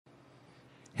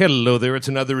Hello there. It's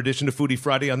another edition of Foodie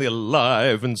Friday on the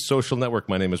Alive and Social Network.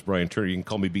 My name is Brian Turner. You can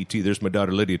call me BT. There's my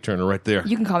daughter Lydia Turner right there.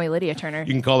 You can call me Lydia Turner.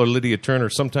 You can call her Lydia Turner,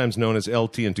 sometimes known as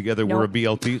LT, and together we're a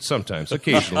BLT. Sometimes,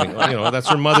 occasionally. That's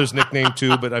her mother's nickname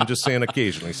too, but I'm just saying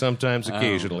occasionally. Sometimes,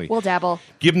 occasionally. We'll dabble.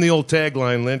 Give them the old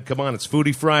tagline, Lynn. Come on, it's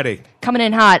Foodie Friday. Coming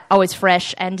in hot, always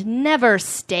fresh, and never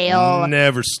stale.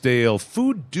 Never stale.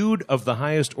 Food dude of the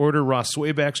highest order, Ross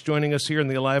Swayback's joining us here in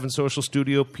the Alive and Social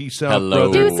studio. Peace out,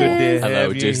 Hello. brother. Deuces. Good to have Hello,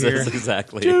 you deuces. here.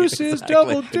 Exactly. Deuces, Exactly.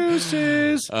 double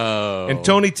deuces. Oh. And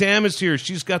Tony Tam is here.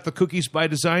 She's got the Cookies by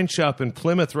Design shop in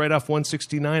Plymouth, right off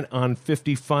 169 on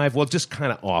 55. Well, just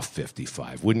kind of off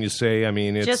 55, wouldn't you say? I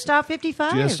mean, it's Just off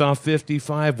 55. just off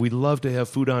 55. We love to have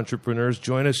food entrepreneurs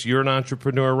join us. You're an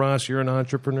entrepreneur, Ross. You're an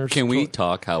entrepreneur. Can we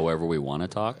talk however we want to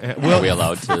talk? well- Are we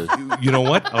allowed to? You know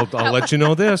what? I'll let you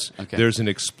know this. Okay. There's an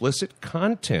explicit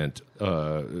content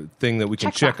thing that we can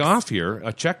check Checkbox. off here,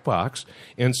 a checkbox.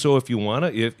 And so if you want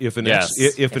to, if an Yes.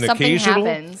 if an something occasional,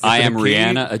 happens. if I an am occa-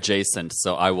 Rihanna adjacent,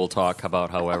 so I will talk about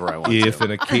however I want If to.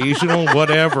 an occasional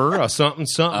whatever, a something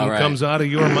All right. comes out of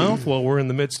your mouth while we're in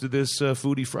the midst of this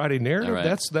Foodie Friday narrative, All right.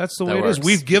 that's the That way it is. works.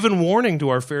 We've given warning to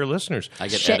our fair listeners. I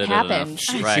get Shit edited happens.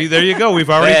 enough. Right. See, there you go. We've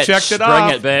already Bitch, checked it bring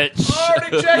off. it, bitch.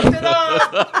 Already checked it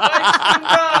off. Nicely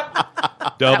done.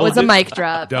 That was a Double mic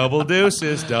drop. Double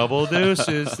deuces, double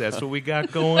deuces. That's what we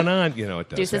got going on. You know it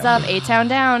does. Deuces happen. up, A-Town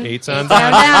down. A-Town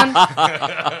down.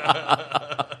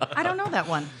 I don't know that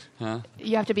one.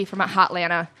 You have to be from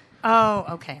Hotlanta. Oh,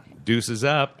 okay. Deuces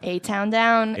up. A-Town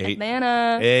down, A-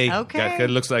 Atlanta. A. Okay. It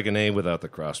looks like an A without the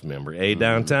cross member. A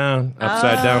downtown.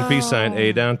 Upside down peace sign.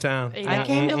 A downtown. I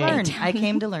came to learn. I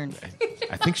came to learn.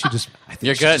 I think she just. I think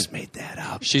You're she good. just made that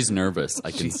up. She's nervous.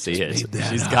 I can see it. made that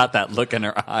She's up. got that look in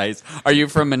her eyes. Are you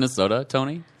from Minnesota,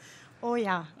 Tony? Oh,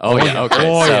 yeah. Oh, yeah. Okay.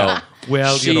 Oh, so yeah.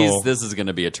 Well, you know. this is going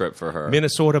to be a trip for her.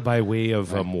 Minnesota by way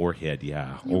of Moorhead.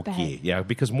 Yeah. Okay. bet. Yeah,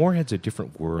 because Moorhead's a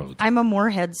different world. I'm a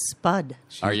Moorhead spud.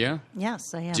 Are you?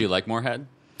 Yes, I am. Do you like Moorhead?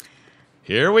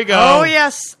 Here we go. Oh,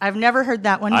 yes. I've never heard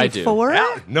that one I do. before.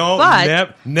 No,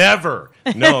 But never.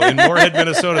 No, in Moorhead,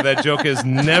 Minnesota, that joke has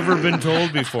never been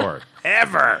told before.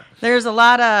 Ever. there's a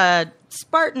lot of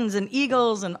Spartans and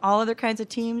Eagles and all other kinds of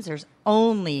teams. There's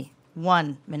only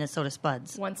one Minnesota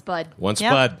Spuds. One Spud. One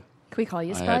Yep. Spud. Can we call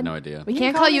you I Spud? had no idea. We You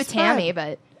can't can call call you me Spud. Tammy,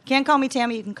 but Can't call me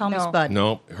Tammy. You can call me No. Spud.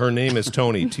 No, her name is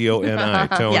Tony, Toni,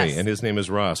 Tony, Yes. and his name is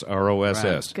Ross,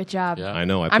 Ross. good job. Yeah. I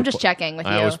know. I'm just checking with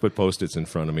I you. always put Post-its in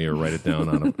front of me or write it down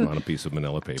on a piece of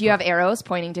manila paper. Do you have arrows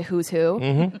pointing to who's who?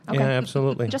 Mm-hmm. Yeah,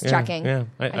 absolutely. Just Yeah, checking. Yeah,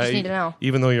 I just need to know.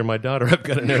 Even though you're my daughter, I've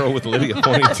got an arrow with Lydia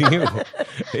pointing to you.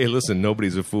 Hey, listen,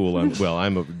 nobody's a fool.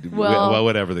 I'm a Well-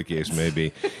 whatever the case may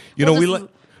be. You Well, know, this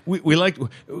we like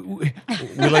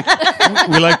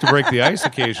we like to break the ice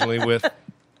occasionally with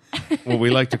what we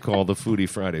like to call the Foodie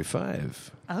Friday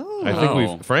Five. Oh. I think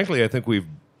Oh. I think we've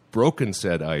broken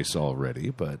said ice already,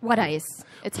 but What ice?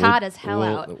 It's hot as hell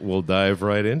out. We'll dive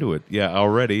right into it. Yeah,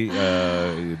 already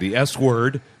the S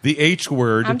word, the H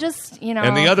word, I'm just,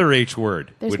 and the other H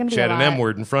word, There's gonna which be a had an lot. M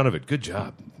word in front of it. Good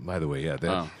job, by the way. Yeah,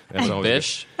 that's always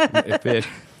Fish? good. Fish.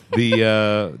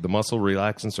 The muscle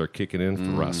relaxants are kicking in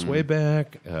for Ross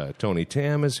Swayback. Tony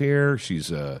Tam is here.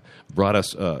 She's brought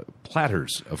us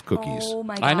platters of cookies. Oh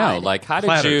my god. I know. Like, how did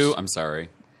Platters. you? I'm sorry.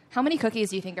 How many cookies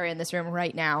do you think are in this room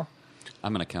right now?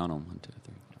 I'm going to count them. 1, 2,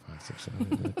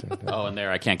 3. Oh, and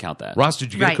there. I can't count that. Ross,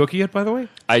 did you get a Right. cookie yet, by the way?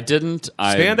 I didn't.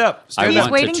 Stand up. I Stand He's up.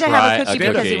 want waiting to try have a cookie Stand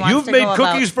up. because he wants You've to made go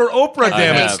cookies for Oprah,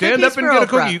 damn it. have. Stand up Cookies and for get a Oprah.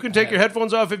 cookie. You can take your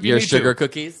headphones off if you Your need sugar to.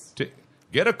 cookies?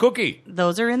 Get a cookie.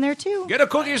 Those are in there too. Get a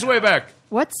cookie, Swayback.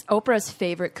 What's Oprah's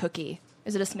favorite cookie?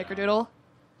 Is it a snickerdoodle?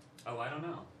 Oh, I don't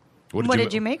know. What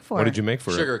did you make for What her? did you make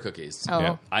for Sugar her? cookies. Oh.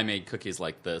 Yeah. I made cookies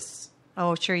like this,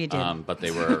 Oh, sure you did. but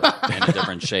they were in a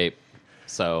different shape.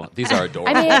 So these are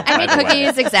adorable. I made by the way.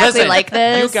 cookies exactly Listen, like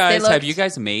this. You guys, They looked- have you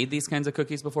guys made these kinds of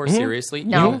cookies before? Mm-hmm. Seriously?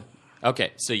 No.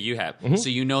 Okay, so you have. So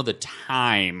you know the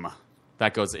time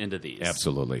that goes into these.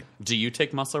 Absolutely. Do you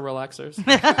take muscle relaxers?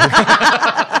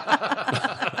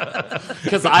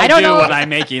 Because I don't do know. when I'm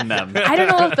making them. I don't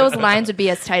know if those lines would be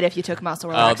as tight if you took muscle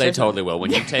relaxers. Oh, they totally will.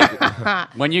 When you take,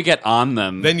 when you get on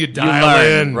them, Then you dial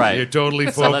learn. in. Right. You're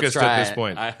totally So let's focused try at this it.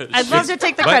 point. I'd love to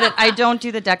take the But- credit. I don't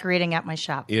do the decorating at my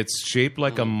shop. It's shaped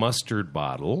like a mustard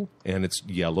bottle, and it's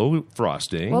yellow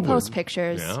frosting. We'll with- post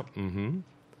pictures. Yeah. Mm-hmm.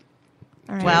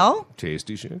 All right. Well,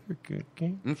 Tasty sugar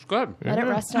cookie. It's good. let it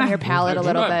rest on your palate a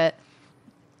little Good. bit.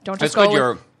 Don't It's just go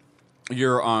good. with...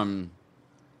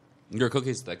 Your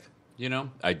cookie's thick. You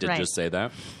know, I did Right. just say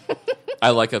that. I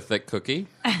like a thick cookie.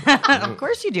 of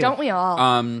course you do. Don't we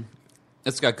all?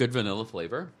 It's got good vanilla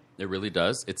flavor. It really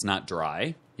does. It's not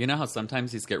dry. You know how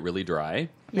sometimes these get really dry?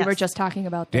 We were Yes. just talking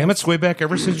about Damn it, this. Swayback.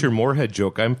 Ever since your Moorhead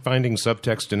joke, I'm finding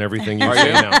subtext in everything you Are say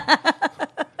you? now.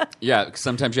 Yeah,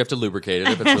 sometimes you have to lubricate it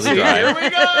if it's really dry. we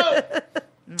go.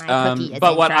 My cookie But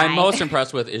isn't what dry. I'm most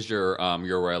impressed with is your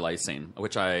royal icing,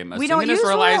 which I'm assuming We don't is use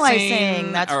royal royal icing.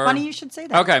 icing. That's or- funny you should say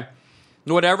that. Okay.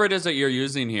 Whatever it is that you're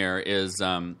using here is,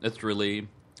 it's really,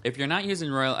 if you're not using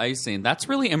royal icing, that's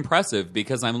really impressive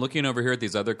because I'm looking over here at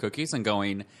these other cookies and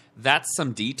going, that's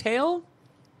some detail?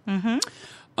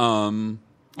 Actually,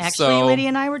 So- Lydia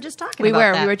and I were just talking We about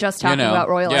were. that. We were just talking about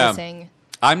royal icing.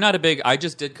 I'm not a big, I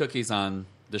just did cookies on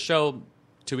the show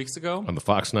 2 weeks ago. On the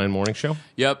Fox 9 morning show?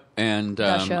 Yep, and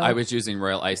The show. I was using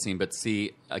royal icing, but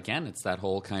see, again, it's that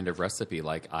whole kind of recipe.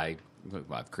 Like I've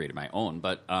created my own,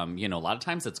 but a lot of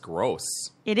times it's gross,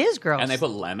 It is gross. and they put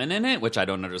lemon in it, which I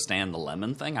don't understand the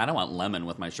lemon thing. I don't want lemon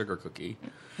with my sugar cookie.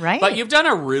 right? But you've done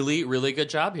a really, really good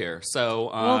job here. So,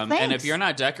 and if thanks. you're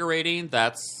not decorating,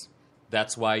 that's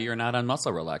why you're not on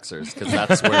muscle relaxers because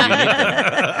that's where you need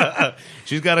them.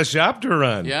 She's got a shop to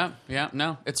run. Yeah,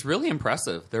 no, it's really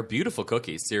impressive. They're beautiful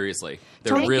cookies. Seriously,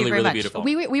 they're Thank you really, very really much. beautiful.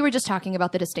 We were just talking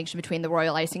about the distinction between the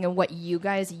royal icing and what you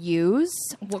guys use.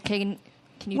 What can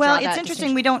you well, draw it's that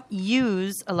interesting. We don't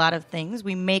use a lot of things.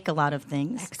 We make a lot of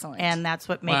things. Excellent. And that's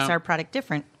what makes Wow. our product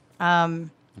different.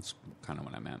 That's kind of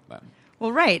what I meant, but.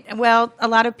 Well, right. Well, a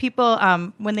lot of people,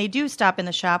 when they do stop in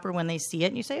the shop or when they see it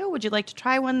and you say, oh, would you like to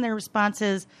try one? Their response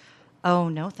is, oh,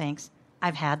 no, thanks.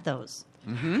 I've had those.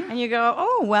 Mm-hmm. And you go,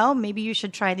 oh, well, maybe you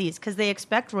should try these because they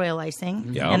expect royal icing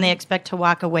Yeah. and they expect to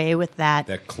walk away with that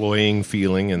That cloying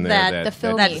feeling in there. That- the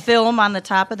film- that film on the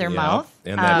top of their yeah. mouth.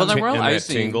 And that, Well, the ti- royal and that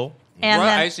icing- tingle. And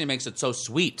royal then- icing makes it so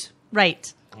sweet.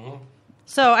 Right.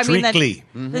 So I mean, Treacly.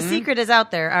 the secret is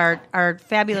out there. Our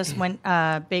fabulous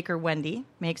baker Wendy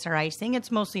makes our icing.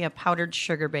 It's mostly a powdered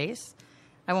sugar base.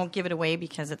 I won't give it away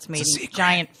because it's made in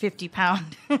giant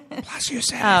 50-pound. Plus, you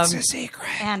said it's a secret.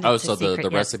 And Oh, it's a so the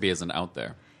secret, yes. recipe isn't out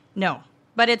there. No,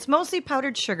 but it's mostly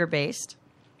powdered sugar based.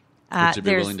 Would you be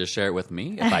there's- willing to share it with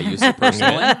me if I use it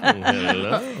personally?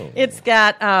 Hello. It's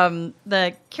got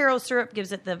the Caro syrup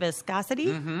gives it the viscosity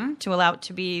Mm-hmm. to allow it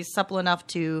to be supple enough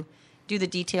to do the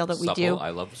detail that we Supple. do. I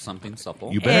love something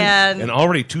supple. You bet. And- And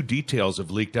already 2 details have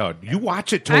leaked out. You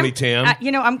watch it, Tony Tam.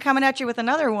 I'm coming at you with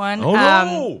another one. Oh,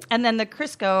 no. And then the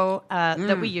Crisco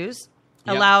that we use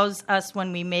Yep. allows us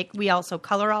when we also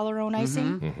color all our own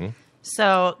icing. Mm-hmm.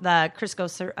 So the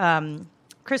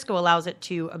Crisco allows it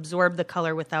to absorb the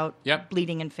color without Yep.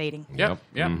 bleeding and fading.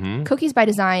 Yep. Cookies by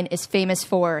Design is famous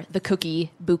for the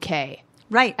cookie bouquet.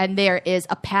 Right. And there is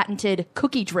a patented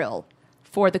cookie drill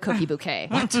for the cookie bouquet.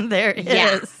 There it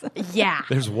Yeah. is. Yeah.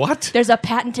 There's what? There's a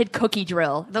patented cookie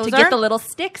drill Those to get the are? little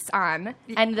sticks on.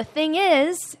 And the thing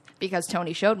is, because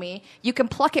Tony showed me, you can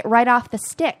pluck it right off the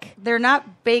stick. They're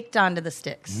not baked onto the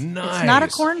sticks. It's not a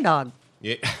Nice. corn dog.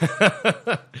 Yeah.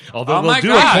 Although Oh we'll my do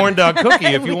God. a corn dog cookie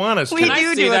if you want us to. We Can I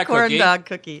do see do a that corn cookie? dog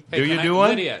cookie. Hey, Do can you I- do one?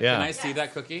 Lydia, Yeah. can I see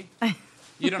that cookie?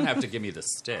 You don't have to give me the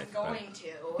stick. but-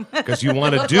 to. Because you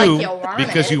want to Look do. like you want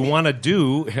because it. you want to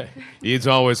do. He's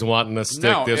always wanting to stick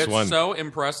No, this it's one. so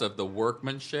impressive. The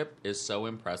workmanship is so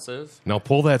impressive. Now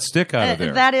pull that stick out of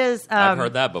there. That is. I've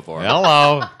heard that before.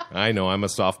 Hello. I know. I'm a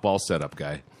softball setup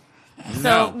guy.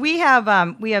 So we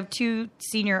have 2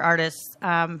 senior artists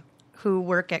who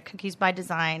work at Cookies by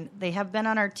Design. They have been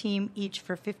on our team each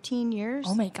for 15 years.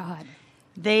 Oh my God.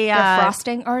 They They're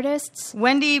frosting artists.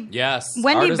 Wendy. Yes,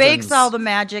 Wendy artisans. bakes all the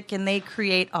magic and they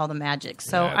create all the magic.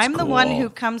 So That's I'm the one cool. who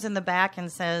comes in the back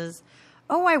and says,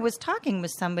 "Oh, I was talking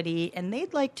with somebody and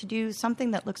they'd like to do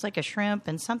something that looks like a shrimp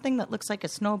and something that looks like a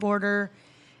snowboarder,"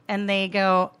 and they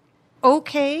go,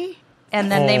 "Okay." And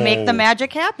then they make the Oh.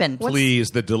 magic happen.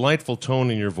 Please, the delightful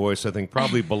tone in your voice, I think,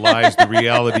 probably belies the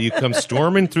reality. You come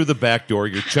storming through the back door.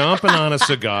 You're chomping on a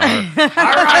cigar. All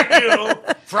right,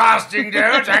 you frosting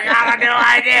dudes, I got a new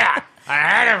idea. I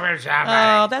had it for somebody.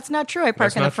 Oh, that's not true. I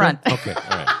park That's in the not true? front. Okay,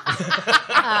 all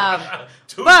right.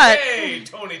 But Hey,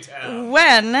 Tony Town.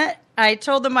 when I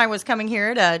told them I was coming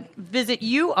here to visit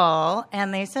you all,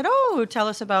 and they said, "Oh, tell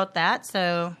us about that."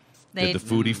 So they Did the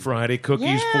Foodie Friday cookies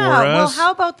yeah. for Well, us?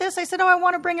 how about this? I said, "Oh, I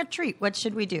want to bring a treat. What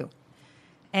should we do?"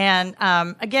 And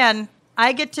again,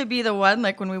 I get to be the one.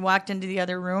 Like when we walked into the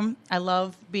other room, I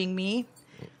love being me.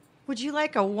 Would you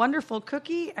like a wonderful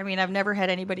cookie? I mean, I've never had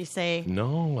anybody say,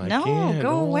 No, I "No, can't. go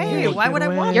Oh, away. get Why would I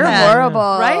away. want You're that?" horrible.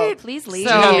 Right? Please leave.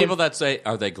 Do you have So- people that say,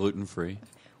 "Are they gluten free?"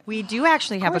 We do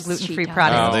actually have a course she gluten-free does.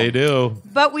 product, Yeah, they do.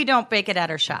 but we don't bake it at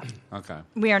our shop. Okay.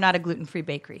 We are not a gluten-free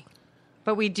bakery.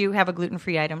 But we do have a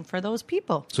gluten-free item for those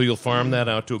people. So you'll farm that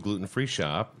out to a gluten-free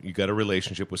shop. You got a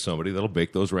relationship with somebody that'll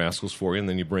bake those rascals for you, and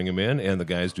then you bring them in, and the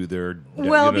guys do their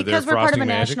Well, their because we're part of frosting a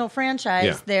magic. national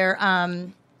franchise,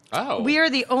 Yeah. we are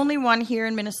the only one here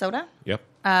in Minnesota. Yep.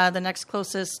 The next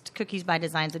closest Cookies by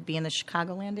Designs would be in the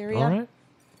Chicagoland area. All right.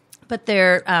 But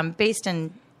they're based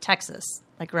in Texas,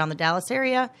 like around the Dallas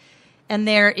area. And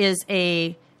there is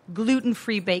a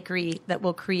gluten-free bakery that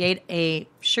will create a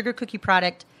sugar cookie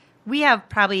product. We have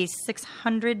probably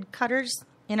 600 cutters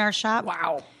in our shop.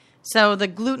 Wow. So the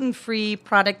gluten-free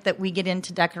product that we get in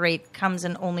to decorate comes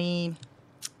in only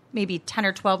maybe 10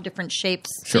 or 12 different shapes.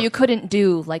 So you couldn't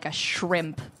do like a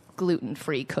shrimp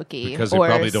gluten-free cookie. Because they or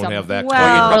probably don't some- have that. Well, Or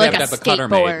you'd Or probably like a have to have a cutter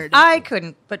made. skateboard. I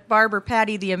couldn't, but Barb or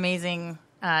Patty, the amazing,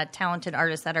 talented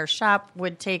artist at our shop,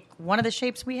 would take one of the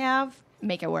shapes we have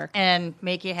Make it work. and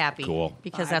make you happy. Cool.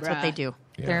 Because that's what Barbara. they do.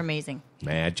 Yeah. They're amazing.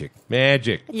 Magic.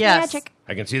 Yes. Magic.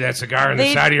 I can see that cigar in They-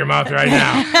 the side of your mouth right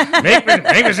now. make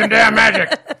me some damn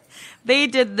magic. They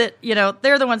did the,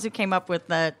 they're the ones who came up with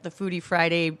the Foodie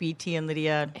Friday, BT and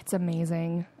Lydia. It's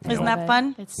amazing. I Isn't love that it.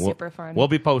 fun? It's We'll- super fun. We'll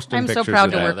be posting I'm so pictures proud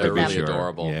of to that work with be them. sure.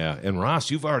 Adorable. Yeah, and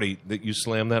Ross, you've already you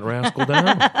slammed that rascal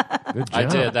down. Good job. I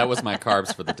did. That was my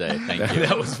carbs for the day. Thank you.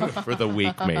 That was for the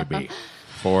week, maybe.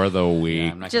 For the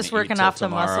week. I'm not Just gonna eat working till off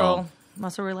tomorrow. the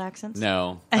muscle relaxants.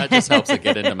 No, that just helps it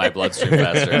get into my bloodstream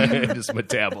faster. Just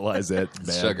metabolize that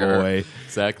bad Sugar. boy.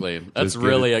 Exactly. That's get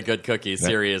really it. a good cookie.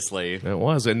 Seriously. It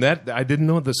was, and that I didn't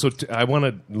know this. So I want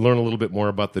to learn a little bit more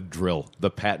about the drill,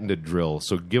 the patented drill.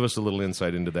 So give us a little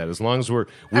insight into that. As long as we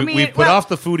put well- off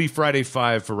the Foodie Friday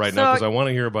 5 for right now So- because I want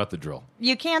to hear about the drill.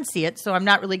 You can see it, so I'm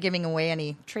not really giving away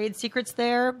any trade secrets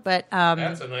there. But a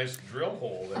nice drill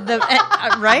hole there.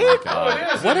 right?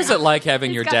 God. What is it like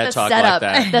having your Got dad the talk setup. like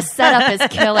that? The setup is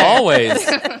killer. Always.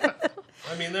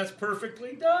 I mean, that's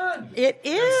perfectly done. It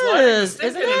is,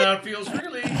 isn't it? out feels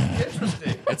really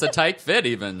interesting. It's a tight fit,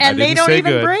 even. And they didn't don't say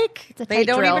even good. break. It's a They tight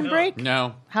don't drill. even break.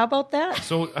 No. How about that?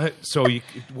 So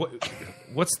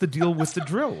what's the deal with the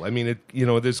drill? I mean,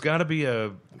 there's got to be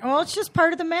a. Well, it's just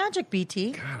part of the magic,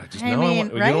 BT. God, I just I now mean,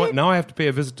 you know what? right? Now I have to pay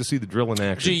a visit to see the drill in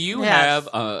action. Do you Yes. have,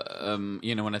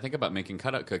 when I think about making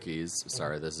cutout cookies,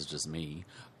 sorry, this is just me.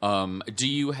 Do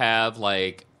you have,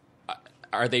 like,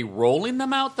 are they rolling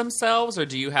them out themselves, or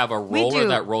do you have a roller do.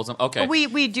 that rolls them? Okay.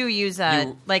 We do use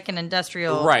like an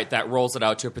industrial. Right, that rolls it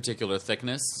out to a particular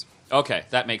thickness. Okay,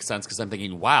 that makes sense because I'm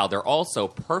thinking, wow, they're all so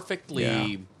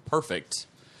perfectly perfect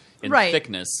in Right.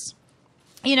 thickness.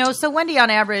 So Wendy, on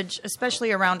average,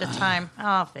 especially around a time,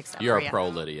 I'll fix that You're for a you. pro,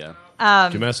 Lydia.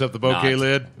 Did you mess up the bouquet Not.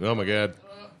 lid? Oh my god!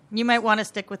 You might want to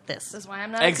stick with this. This is why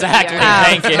I'm not Exactly.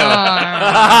 A cookie Thank you.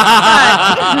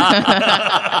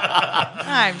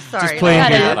 I'm sorry. Play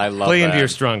Got into, it. your, I love play into that. your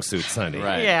strong suits, honey.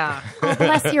 Right. Yeah. Oh,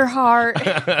 bless your heart.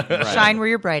 Shine where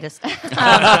you're brightest.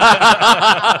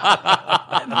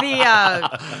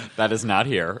 That is not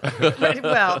here.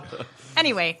 Well,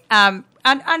 anyway, on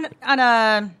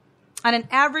an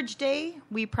average day,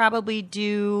 we probably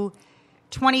do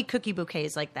 20 cookie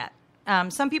bouquets like that.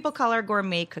 Some people call our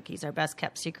gourmet cookies our best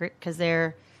kept secret because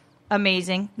they're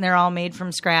amazing. They're all made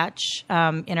from scratch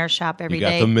in our shop every You got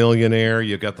day. the millionaire.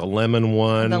 You got the lemon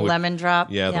one. The lemon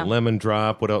drop. Yeah, the lemon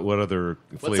drop. What other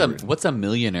flavor? What's a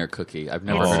millionaire cookie? I've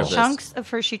never It's heard of this. chunks of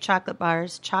Hershey chocolate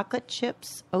bars, chocolate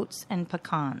chips, oats, and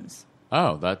pecans.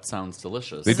 Oh, that sounds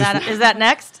delicious. They Is that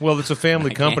next? Well, it's a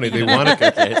family company. They wanted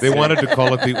to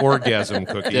call it the orgasm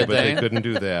cookie, Did but they they? couldn't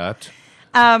do that.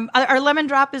 Our lemon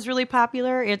drop is really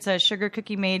popular. It's a sugar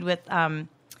cookie made with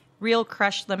real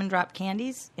crushed lemon drop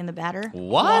candies in the batter.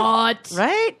 What?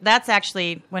 Right? That's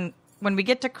actually when we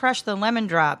get to crush the lemon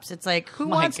drops. It's like, who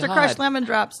My wants to God. crush lemon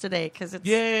drops today? Because it's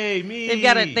Yay, me! they've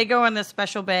got it. They go in this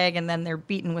special bag and then they're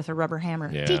beaten with a rubber hammer.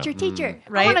 Yeah. Teacher,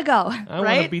 Right? I want to go. I want to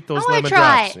right? beat those I wanna lemon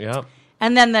try. drops. Yeah,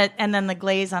 And then the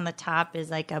glaze on the top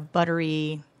is like a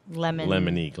buttery lemon.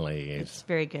 lemony glaze. It's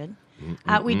very good.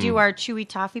 We do our chewy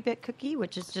toffee bit cookie,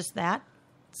 which is just that.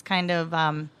 It's kind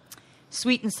of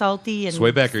sweet and salty and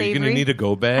Swayback, are you going to savory. need a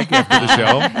go bag after the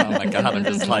show? Oh my God! I'm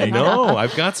just like, No,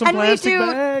 I've got some And we plastic do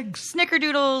bags.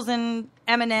 Snickerdoodles and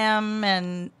M&M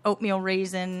and oatmeal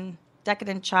raisin,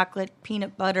 decadent chocolate,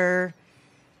 peanut butter,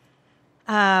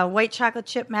 white chocolate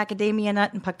chip, macadamia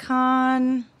nut, and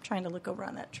pecan. Trying to look over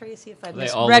on that tray, see if I They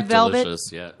missed all red look velvet.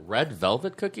 delicious. Yeah, red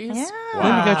velvet cookies. Yeah. Wow.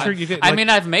 Then you got you get, I like- mean,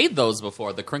 I've made those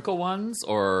before. The crinkle ones,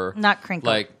 or Not crinkle.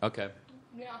 Like, okay,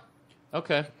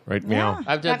 okay. right, Yeah. meow.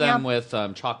 I've did Yum, them yum. with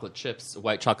chocolate chips,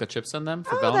 white chocolate chips in them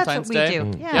for Oh, that's Valentine's what we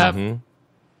Day. do. Yeah. Yeah. Mm-hmm.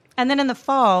 And then in the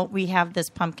fall, we have this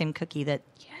pumpkin cookie that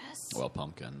Well,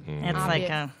 pumpkin. it's I'll like be-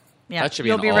 a yeah. That should be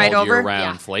You'll an be right all over. year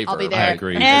round Yeah, flavor. I'll be I there.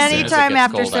 agree. As As soon as it Anytime gets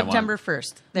after cold, I want- September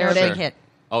 1st, they're a Noted. big hit.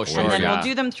 Oh, sure. And then yeah. we'll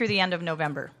do them through the end of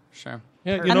November. Sure.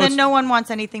 Yeah, you And know, then it's- no one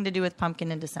wants anything to do with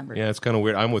pumpkin in December. Yeah, it's kind of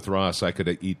weird. I'm with Ross. I could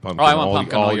eat pumpkin, Oh, I want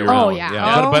pumpkin all year round. round. Oh,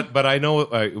 yeah. Oh. But I know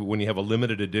when you have a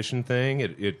limited edition thing,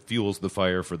 it fuels the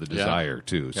fire for the desire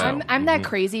too. So. I'm that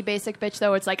crazy basic bitch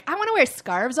though. It's like I want to wear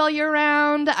scarves all year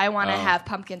round. I want to have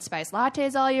pumpkin spice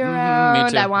lattes all year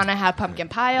round. too. I want to have pumpkin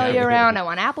pie all year round. I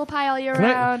want apple pie all year Can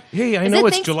I- round. hey, I Is know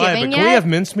it it's July, but Thanksgiving can we yet? have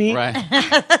mincemeat? Right.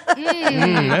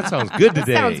 That sounds good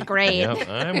today. sounds great. Yep,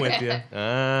 I'm with you.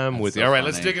 I'm with you. so All right,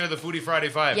 let's funny. dig into the Foodie Friday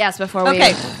 5. Yes, before we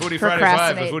Okay. Foodie Friday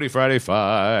 5. The procrastinate. Foodie Friday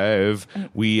 5.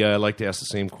 We like to ask the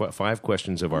same 5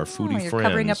 questions of our foodie you're friends.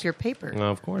 covering up your paper.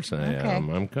 Well, of course I Okay. am.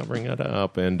 I'm covering it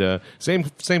up. And same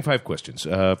 5 questions.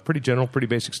 Pretty general, pretty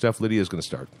basic stuff. Lydia's going to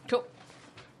start. Cool.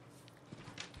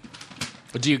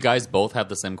 Do you guys both have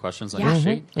the same questions on Yeah. your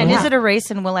sheet? And Yeah. is it a race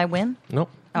and will I win? Nope.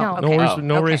 No, No, okay.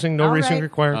 no Okay. racing. No All racing right.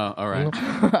 required. Oh, all right.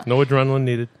 Nope. No adrenaline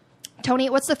needed. Tony,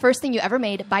 what's the first thing you ever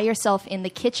made by yourself in the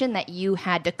kitchen that you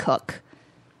had to cook?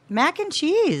 Mac and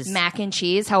cheese. Mac and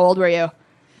cheese. How old were you?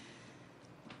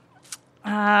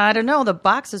 I don't know. The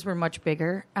boxes were much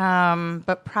bigger,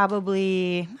 but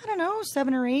probably, I don't know,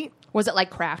 7 or 8. Was it like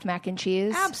Kraft mac and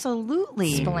cheese?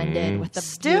 Absolutely. Splendid with the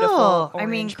Still, beautiful I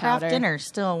mean, orange Kraft powder. dinner,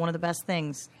 still one of the best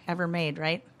things ever made,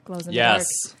 right? Glows in the Yes.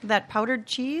 dark. That powdered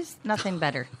cheese, nothing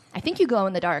better. I think you glow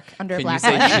in the dark under a Can you black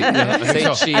say, light.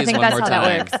 say cheese I think one that's more how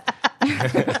time? that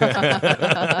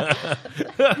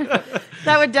works.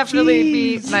 That would definitely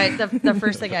be the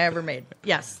first thing I ever made.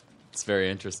 Yes. It's very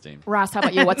interesting. Ross, how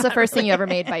about you? What's the first thing you ever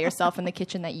made by yourself in the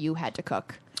kitchen that you had to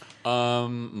cook?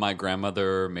 My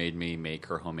grandmother made me make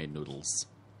her homemade noodles.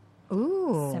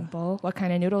 Ooh. Simple. What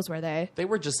kind of noodles were they? They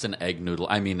were just an egg noodle.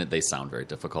 I mean, they sound very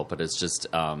difficult, but it's just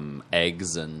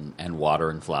eggs and water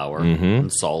and flour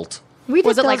and salt. We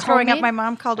Was did it like those growing up. homemade? My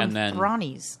mom called them And then-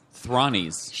 Thronies.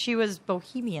 Thronies. She was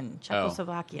Bohemian,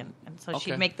 Czechoslovakian. And so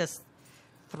Okay. she'd make this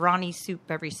Throny soup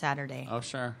every Saturday. Oh,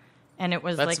 sure. And it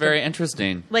was That's like very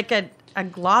interesting. like a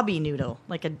globby noodle,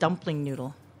 like a dumpling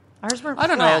noodle. Ours were I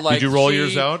don't know. flat. Like, Did you roll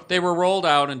yours out? They were rolled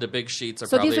out into big sheets. Of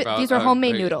So probably these were- about, these were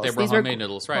homemade they- noodles. They were These were- homemade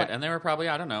noodles, right? what? And they were probably,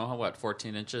 I don't know,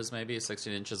 14 inches, maybe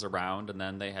 16 inches around, and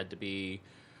then they had to be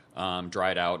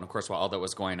dried out. And of course, while all that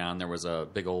was going on, there was a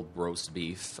big old roast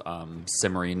beef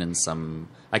simmering in some.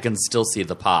 I can still see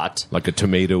the pot. Like a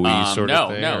tomato-y sort no, of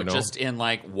thing? no, or no, just in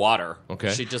like water.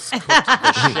 Okay. She just cooked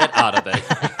the shit out of it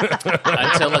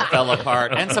until it fell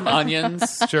apart, and some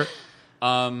onions. Sure.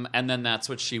 And then that's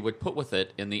what she would put with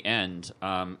it in the end.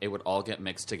 It would all get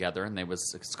mixed together, and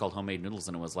it's called homemade noodles.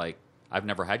 And it was like, I've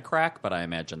never had crack, but I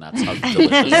imagine that's how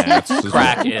delicious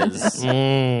crack is,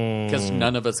 because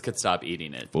none of us could stop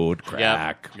eating it. Food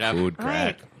crack. Yep. Food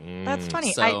Right. crack. That's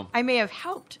funny. So- I may have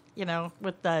helped,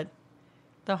 with the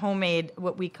homemade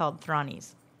what we called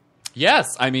Thronies. Yes,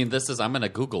 I mean I'm going to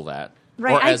Google that,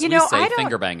 Right, or as we say, I don't-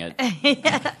 finger bang it.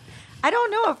 I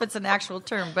don't know if it's an actual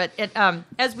term, but it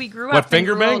as we grew up. What, and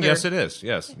finger grew bang? older- Yes, it is.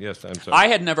 Yes, I'm sorry. I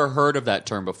had never heard of that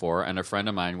term before, and a friend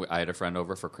of mine, I had a friend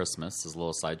over for Christmas, as a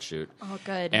little side shoot. Oh,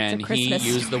 good. It's a And he Christmas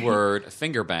used the story. word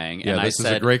finger bang, yeah, and this I is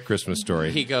said, a great Christmas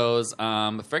story. he goes,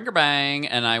 finger bang,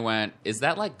 and I went, is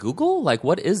that like Google? Like,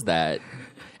 what is that?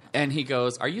 And he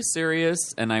goes, are you serious?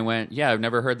 And I went, yeah, I've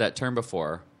never heard that term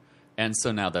before. And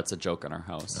so now that's a joke in our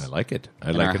house. I like it.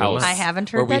 I In like our it a lot. house, I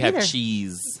haven't where heard we that have either.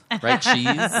 cheese, right?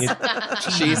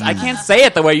 Cheese, cheese. I can't say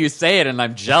it the way you say it, and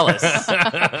I'm jealous.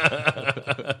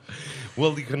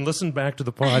 Well, you can listen back to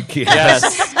the podcast.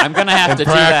 Yes, I'm gonna have And to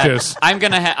practice. do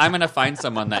that. I'm gonna find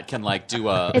someone that can like do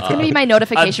a. It's going to be my a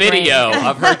notification. video ring.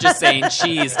 of her just saying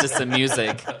cheese to some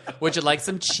music. Would you like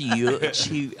some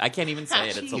cheese? I can't even say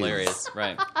it. It's hilarious.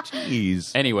 Right.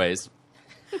 Jeez. Anyways.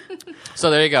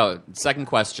 So there you go. Second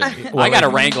question. I got to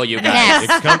wrangle you guys.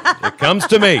 It comes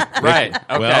to me. Right,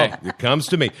 okay. Well, it comes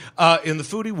to me. In the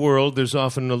foodie world, there's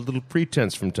often a little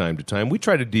pretense from time to time. We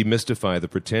try to demystify the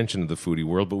pretension of the foodie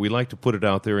world, but we like to put it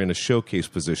out there in a showcase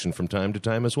position from time to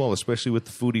time as well, especially with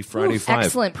the Foodie Friday 5.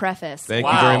 Excellent preface. Thank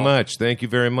you Wow. very much. Thank you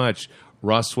very much.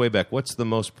 Ross Swayback, what's the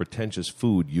most pretentious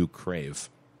food you crave?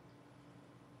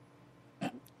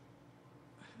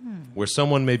 Where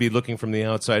someone may be looking from the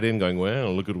outside in going,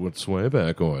 well, look at what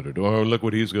Swayback ordered. Or look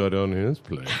what he's got on his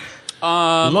plate.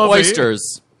 Lovely.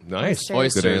 Oysters. Nice.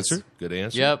 Oysters. Good answer. Good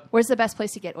answer. Yep. Where's the best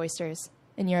place to get oysters,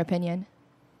 in your opinion?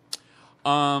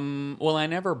 Well, I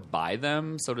never buy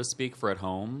them, so to speak, for at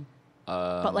home.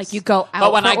 But like you go out.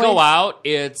 But when for I go oysters? out,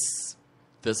 it's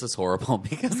this is horrible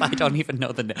because I don't even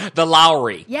know the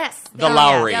Lowry. Yes. The Oh,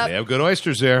 Lowry. yeah. They have good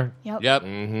oysters there. Yep. Yep.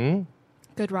 Mm-hmm.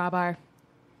 Good raw bar.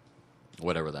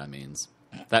 Whatever that means.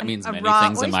 That means many raw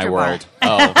things in my oyster bar. world.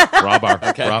 Oh, Raw bar.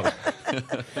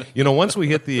 Raw. Once we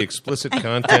hit the explicit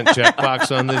content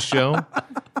checkbox on this show,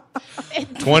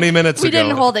 20 minutes We ago.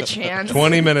 didn't hold a chance.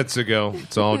 20 minutes ago.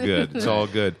 It's all good. It's all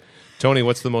good. Tony,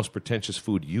 what's the most pretentious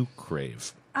food you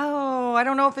crave? Oh, I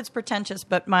don't know if it's pretentious,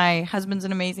 but my husband's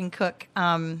an amazing cook.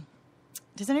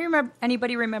 Does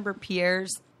anybody remember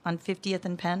Pierre's on 50th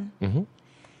and Penn? Mm-hmm.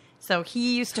 So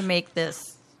he used to make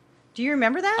this. Do you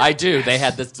remember that? I do. They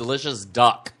had this delicious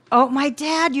duck. Oh, my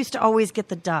dad used to always get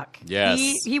the duck. Yes.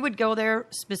 He would go there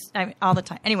all the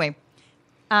time. Anyway,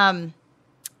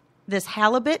 this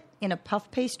halibut in a puff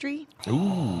pastry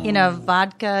in a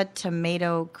vodka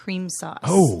tomato cream sauce.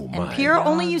 Oh, and my Pierre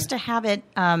only used to have it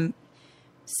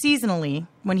seasonally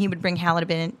when he would bring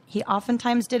halibut in. He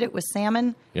oftentimes did it with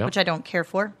salmon, Yep. which I don't care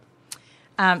for.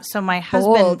 So my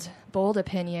husband... Bold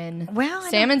opinion. Well, I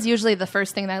salmon's usually the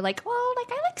first thing that I like. Well,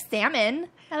 I like salmon.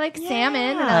 I like salmon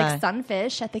and I like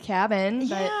sunfish at the cabin.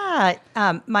 But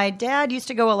Yeah. My dad used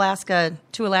to go to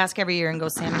Alaska every year and go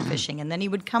salmon fishing. And then he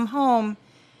would come home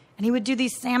and he would do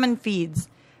these salmon feeds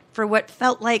for what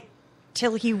felt like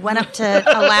till he went up to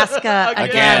Alaska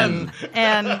again.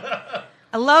 And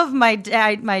I love my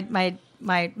dad. My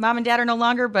mom and dad are no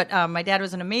longer, but my dad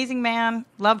was an amazing man.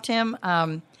 Loved him.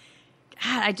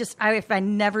 If I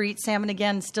never eat salmon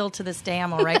again, still to this day,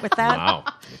 I'm all right with that. Wow.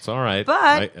 It's all right.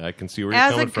 But I can see where you're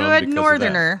as coming a from. good because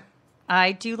northerner,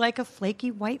 I do like a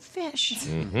flaky white fish.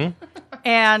 Mm-hmm.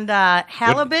 And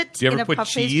halibut Do you in ever a put puff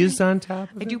cheese pastry. on top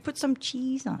of I it? do put some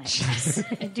cheese on it. Yes,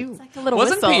 I do. like a little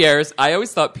Wasn't whistle. Pierre's? I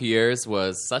always thought Pierre's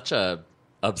was such a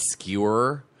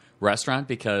obscure restaurant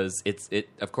because it.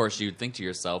 Of course, you'd think to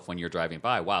yourself when you're driving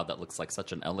by, "Wow, that looks like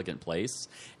such an elegant place,"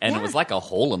 and it was like a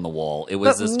hole in the wall. It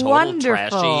was But this total wonderful.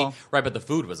 trashy, right? But the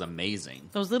food was amazing.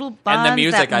 Those little buns, And the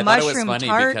music, that I thought it was mushroom funny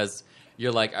tart. because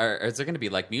you're like, is there going to be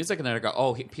like music? And then I go,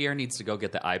 oh, Pierre needs to go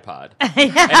get the iPod. And he'd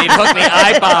hook the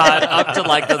iPod up to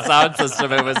like the sound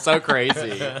system. It was so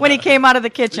crazy. when he came out of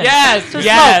the kitchen. Yes, To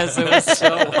yes, it was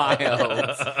so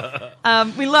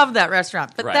wild. We love that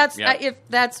restaurant, but Right, that's yeah. if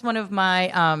that's one of my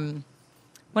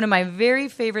very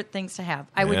favorite things to have.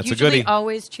 I would That's a usually goodie.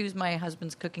 always choose my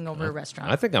husband's cooking over a restaurant.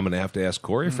 I think I'm going to have to ask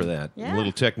Corey for that. Yeah. A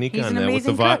little technique He's on an that with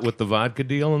the amazing cook. with the vodka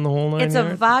deal and the whole nine It's a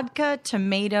yards. vodka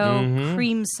tomato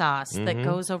cream sauce that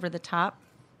goes over the top,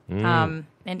 and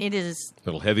it is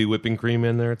Little heavy whipping cream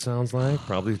in there, it sounds like.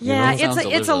 Probably. yeah, sounds it's a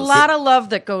delicious. lot of love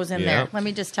that goes in Yeah. there. Let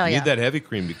me just tell You you. need that heavy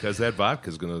cream because that vodka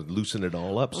is going to loosen it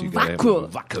all up. So you got Vodka. to have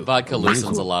vodka. Vodka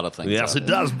loosens a lot of things. Yes, up. it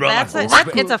does, brother.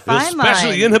 It's a fine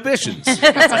Especially line. inhibitions.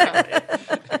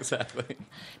 Exactly.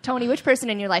 Tony, which person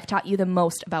in your life taught you the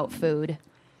most about food?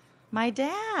 My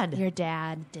dad. Your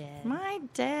dad did. My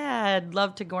dad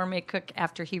loved to gourmet cook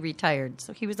after he retired,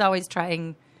 so he was always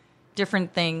trying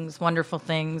different things, wonderful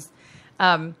things.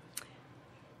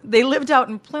 They lived out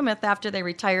in Plymouth after they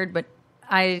retired, but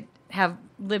I have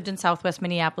lived in Southwest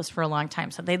Minneapolis for a long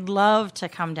time, so they'd love to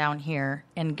come down here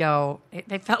and go.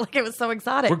 They felt like it was so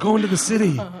exotic. We're going to the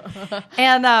city.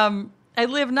 And I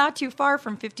live not too far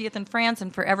from 50th and France,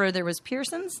 and forever there was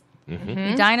Pearson's,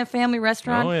 Edina family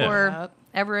restaurant Oh, yeah. for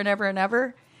ever and ever and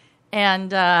ever.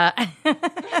 And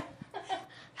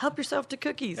help yourself to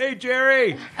cookies. Hey,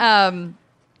 Jerry.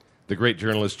 The great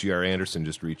journalist G.R. Anderson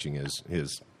just reaching his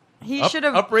He Up- should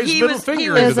have. upraised He middle was. finger He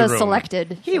into It was. the was a room.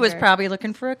 selected. He was finger. probably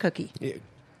looking for a cookie.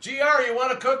 GR, you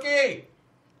want a cookie?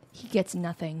 He gets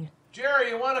nothing. Jerry,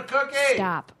 you want a cookie?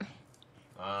 Stop.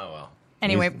 Oh, well.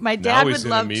 Anyway, He's- my now dad he's would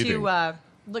in a love meeting. to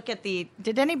look at the.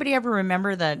 Did anybody ever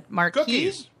remember the marquee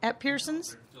Cookies. at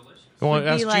Pearson's? Go on, Would be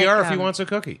ask like, GR if he wants a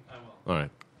cookie. All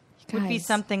right. Would be Guys.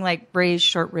 something like braised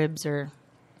short ribs or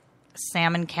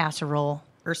salmon casserole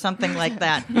or something like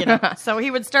that. You know, so he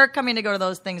would start coming to go to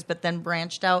those things, but then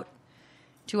branched out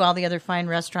to all the other fine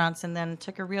restaurants, and then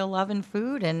took a real love in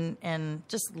food and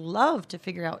just loved to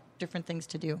figure out different things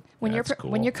to do. When That's you're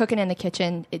cool. when you're cooking in the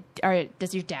kitchen,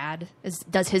 does your dad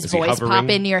does his Is he voice hovering? pop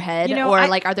in your head, You know, or I-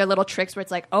 like are there little tricks where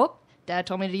it's like, oh, Dad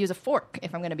told me to use a fork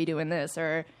if I'm going to be doing this,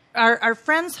 or Our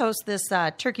friends host this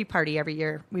turkey party every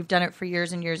year. We've done it for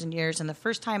years and years and years. And the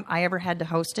first time I ever had to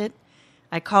host it,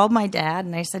 I called my dad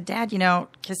and I said, Dad, you know,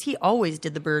 because he always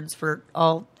did the birds for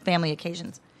all family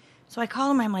occasions. So I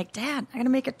called him. I'm like, Dad, I got to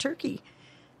make a turkey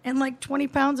and like 20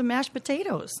 pounds of mashed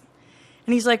potatoes.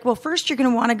 And he's like, well, first you're going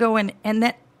to want to go in and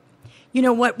that, you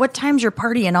know, what time's your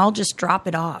party? And I'll just drop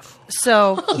it off.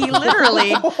 So he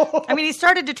literally, I mean, he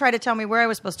started to try to tell me where I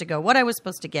was supposed to go, what I was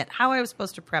supposed to get, how I was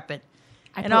supposed to prep it.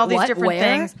 And put all these what, different where?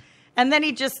 things. And then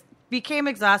he just became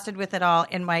exhausted with it all.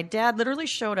 And my dad literally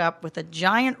showed up with a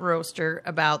giant roaster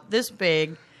about this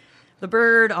big, the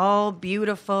bird all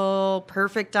beautiful,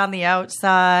 perfect on the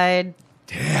outside,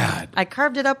 Dad. I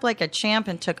carved it up like a champ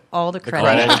and took all the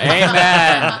credit.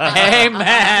 Amen. Good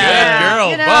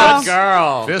girl. you know. Bumps. Good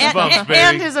girl. Fist bumps, baby.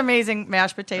 And his amazing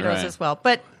mashed potatoes Right. as well.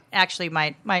 But actually,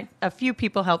 a few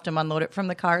people helped him unload it from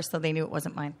the car, so they knew it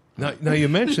wasn't mine. Now, you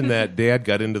mentioned that Dad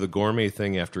got into the gourmet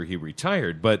thing after he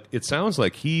retired, but it sounds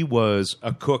like he was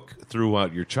a cook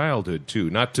throughout your childhood,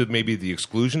 too. Not to maybe the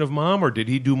exclusion of Mom, or did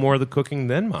he do more of the cooking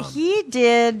than Mom? He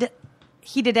did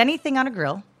anything on a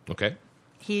grill. Okay.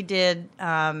 He did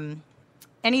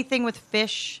anything with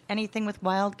fish, anything with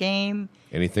wild game.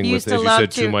 Anything He with, used to as you love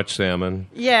said, to- too much salmon.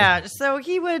 Yeah, so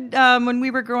he would, when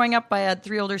we were growing up, I had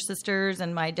 3 older sisters,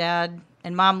 and my dad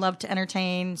and Mom loved to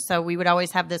entertain, so we would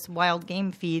always have this wild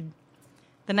game feed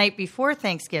the night before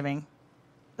Thanksgiving.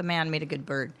 The man made a good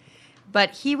bird. But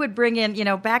he would bring in,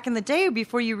 back in the day,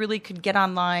 before you really could get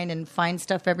online and find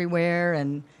stuff everywhere,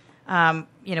 and,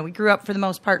 we grew up for the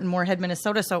most part in Moorhead,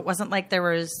 Minnesota, so it wasn't like there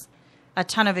was a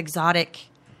ton of exotic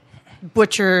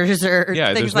butchers or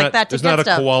things like that to there's get not a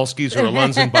stuff. Kowalski's or a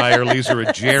Lunzen Byerly's or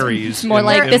a Jerry's. It's more in-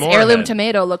 like in this heirloom Moorhead.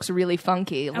 tomato looks really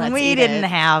funky. And Let's we eat didn't it.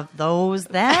 have those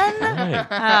then.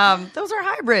 Those are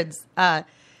hybrids.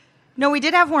 No, we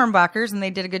did have Hornbachers, and they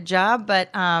did a good job. But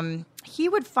he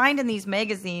would find in these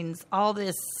magazines all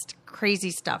this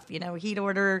crazy stuff. He'd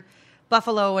order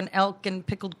buffalo and elk and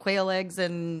pickled quail eggs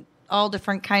and all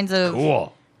different kinds of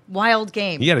Cool. wild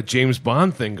game. He had a James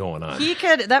Bond thing going on.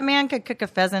 That man could cook a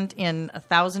pheasant in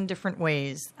 1,000 different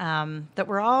ways that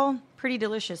were all pretty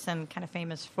delicious and kind of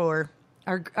famous for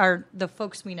the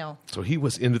folks we know. So he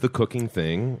was into the cooking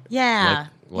thing. Yeah,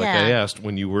 Like yeah. I asked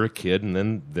when you were a kid and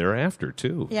then thereafter,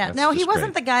 too. Yeah. That's No, he just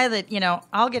wasn't great. the guy that,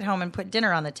 I'll get home and put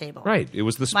dinner on the table. Right. It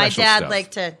was the My special dad stuff.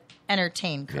 liked to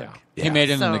entertain cook. Yeah. He made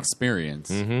it So- an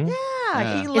experience. Mm-hmm.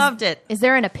 Yeah, he loved it. Is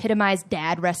there an epitomized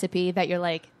dad recipe that you're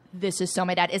like, this is so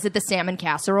my dad? Is it the salmon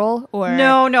casserole or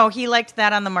No, he liked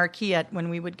that on the marquee when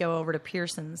we would go over to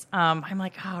Pearson's. I'm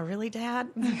like, oh, really, Dad?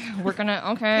 We're gonna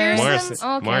okay. More, Pearson's?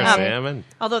 sa- Okay. more salmon.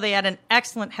 Although they had an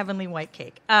excellent heavenly white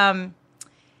cake.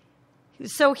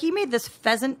 So he made this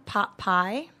pheasant pot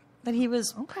pie that he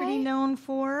was pretty known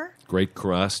for. Great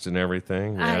crust and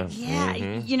everything.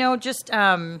 Yeah. Just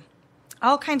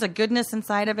all kinds of goodness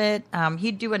inside of it.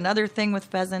 He'd do another thing with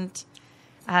pheasant,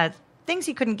 things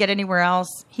he couldn't get anywhere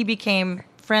else. He became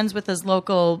friends with his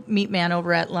local meat man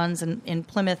over at Lund's in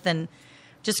Plymouth and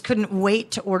just couldn't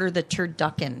wait to order the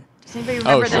turducken. Does anybody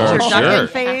remember the sure. turducken Sure.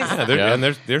 phase? Yeah, and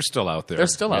they're still out there. They're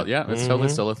still out. Yeah, it's totally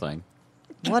still a thing.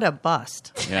 What a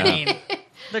bust. Yeah. I mean,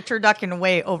 the turducken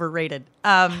way overrated.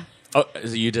 Oh,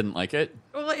 you didn't like it?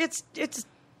 Well,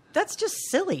 that's just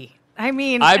silly. I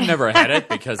mean, I've never had it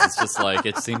because it's just like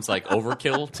it seems like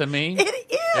overkill to me.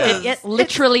 It is. It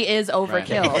literally is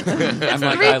overkill. I'm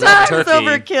like, 3 I love times turkey.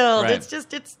 overkill.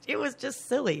 Right. It was just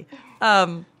silly.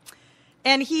 And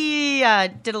he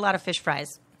did a lot of fish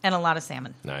fries and a lot of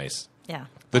salmon. Nice. Yeah.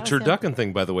 The That was him. turducken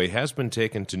thing, by the way, has been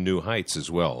taken to new heights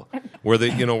as well, where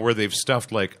they've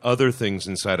stuffed like other things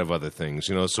inside of other things.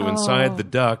 So inside the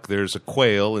duck, there's a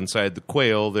quail. Inside the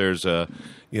quail, there's a,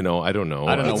 I don't know.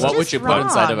 I don't know. It's What would just you put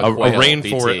inside of A, a quail?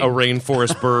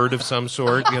 rainforest bird of some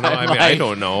sort. I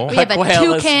don't know. We have a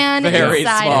quail is toucan very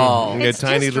inside. small. Yeah, It's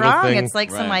tiny just little wrong. thing. It's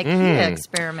like some Right. IKEA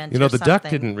experiment. The or duck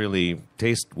something. didn't really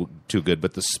taste too good,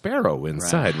 but the sparrow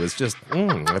inside was just.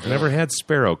 I've never had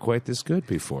sparrow quite this good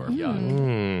before. Yeah.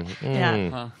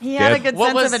 Mm. He had a Dad- good What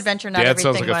sense was- of adventure. Not Dad everything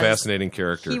sounds like a was. fascinating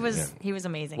character. He was Yeah. he was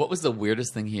amazing. What was the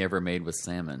weirdest thing he ever made with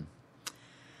salmon?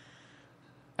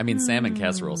 I mean, salmon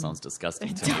casserole sounds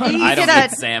disgusting to me. He I don't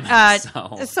did eat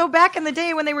salmon, so back in the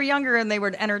day when they were younger and they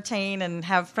would entertain and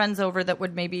have friends over that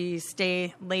would maybe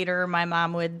stay later, my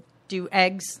mom would do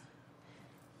eggs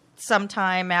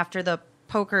sometime after the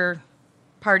poker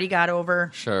party got over,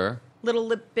 Sure,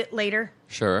 bit later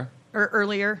sure, or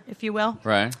earlier, if you will.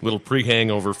 right. Little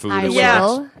pre-hangover food. I as will.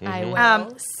 well. I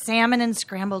will. Salmon and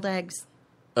scrambled eggs,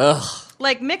 Ugh,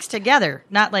 like mixed together,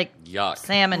 not like yuck.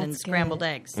 salmon and That's scrambled good.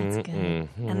 eggs. That's good.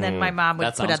 And then my mom would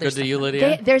That put sounds other good stuff to you, in.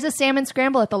 Lydia. There's a salmon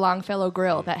scramble at the Longfellow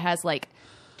Grill that has like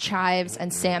chives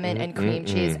and salmon and cream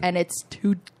cheese, and it's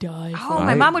to die for. Oh,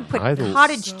 my mom would put I-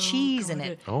 cottage cheese in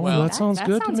it Oh, Well, that sounds that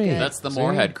good sounds to me. good. That's the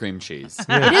Moorhead cream cheese.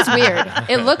 It is weird.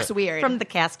 It looks weird. from the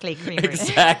Cascade Creamery.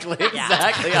 Exactly.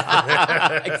 Exactly.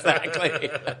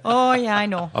 Oh yeah, I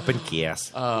know. Up in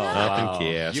Cass. Oh, Up wow. in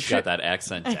Cass. You've got that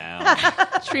accent down.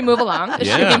 Should we move along? Should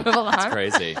Yeah. we move along? It's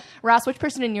crazy. Ross, which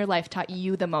person in your life taught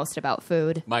you the most about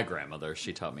food? My grandmother,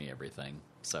 she taught me everything.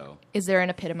 So, Is there an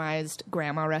epitomized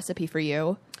grandma recipe for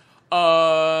you?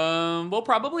 well,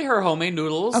 probably her homemade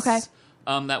noodles. Okay.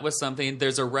 That was something.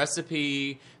 There's a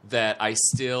recipe that I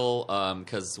still,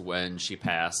 because when she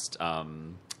passed,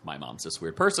 my mom's this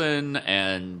weird person,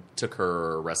 and took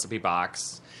her recipe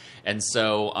box. And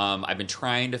so I've been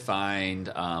trying to find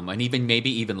and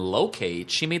even locate.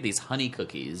 She made these honey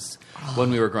cookies when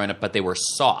we were growing up, but they were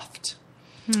soft.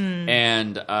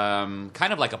 And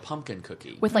kind of like a pumpkin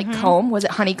cookie. With like comb? Was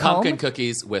it honeycomb? Pumpkin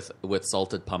cookies with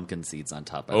salted pumpkin seeds on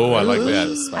top of it. Oh, I like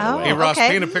that. By the way. Hey, Ross, okay.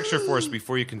 paint a picture for us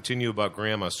before you continue about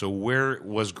Grandma. So where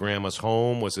was Grandma's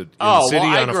home? Was it in the city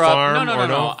on a farm?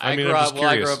 No. I mean, I I'm just grew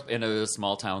curious. up in a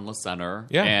small town, La Center.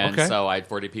 Yeah, and okay. so I had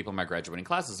 40 people in my graduating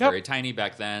class. It was Yep. very tiny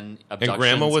back then. And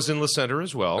Grandma was in La Center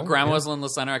as well. Grandma was in La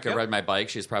Center. I could ride my bike.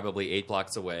 She's probably 8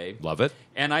 blocks away. Love it.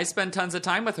 And I spent tons of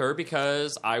time with her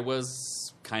because I was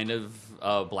kind of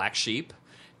a black sheep,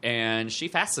 and she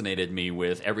fascinated me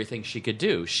with everything she could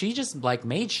do. She just like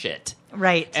made shit.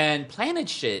 Right. And planted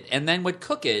shit, and then would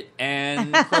cook it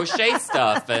and crochet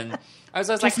stuff. And I was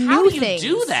like, Just how new do you things.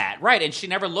 do that? Right. And she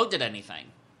never looked at anything.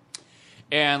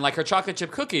 And like her chocolate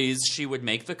chip cookies, she would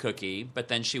make the cookie, but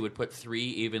then she would put 3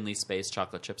 evenly spaced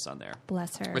chocolate chips on there.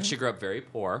 Bless her. But she grew up very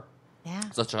poor. Yeah.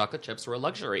 So chocolate chips were a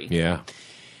luxury. Yeah.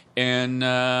 And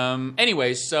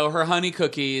anyway, so her honey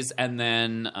cookies, and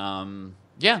then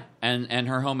and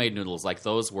her homemade noodles, like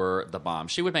those were the bomb.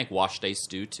 She would make wash day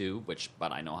stew too,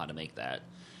 but I know how to make that.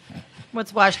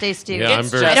 What's wash day stew? Yeah, I'm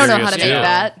It's very just- I don't know how to curious, make too.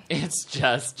 that. It's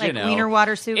just Like you know wiener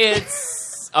water soup?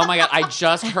 It's oh my god! I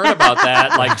just heard about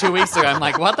that like 2 weeks ago. I'm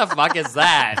like, what the fuck is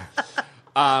that?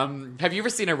 Have you ever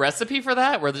seen a recipe for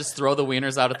that where they just throw the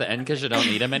wieners out at the end because you don't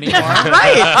need them anymore? There's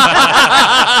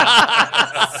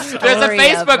a Story of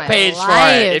Facebook my page for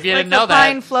life. it. If you like didn't know the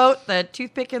fine that, float, the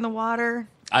toothpick in the water.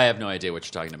 I have no idea what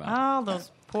you're talking about. Oh,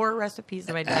 those poor recipes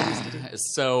that my dad used to do.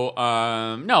 So,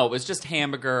 no, it was just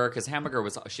hamburger because hamburger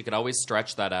was, she could always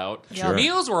stretch that out. Sure.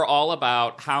 Meals were all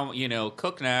about how,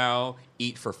 cook now,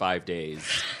 eat for 5 days.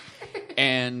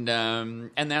 And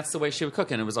that's the way she would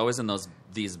cook. And it was always in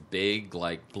these big,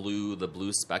 like, the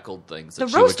blue speckled things that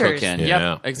The she would cook roasters. in.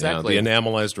 Yeah. Yep, exactly. Yeah, the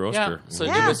enamelized roaster. Yeah. So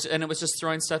Yeah. it was just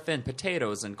throwing stuff in,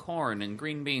 potatoes and corn and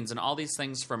green beans and all these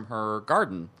things from her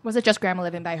garden. Was it just Grandma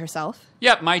living by herself?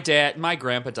 Yep, my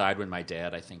grandpa died when my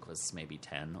dad, I think, was maybe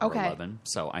 10 or Okay. 11,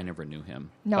 so I never knew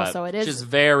him. No, But so it is- she's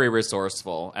very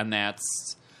resourceful, and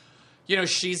that's,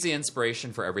 she's the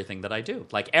inspiration for everything that I do.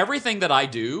 Like, everything that I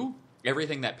do,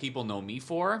 everything that people know me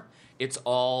for, it's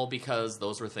all because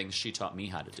those were things she taught me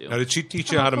how to do. Now, did she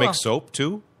teach you how to make soap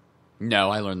too? No,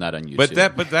 I learned that on YouTube.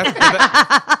 But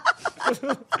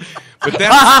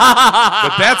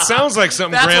that sounds like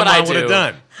something That's what Grandma I would have do.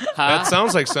 done. That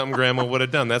sounds like something Grandma would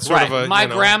have done. That's sort right. of a My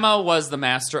grandma was the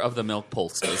master of the milk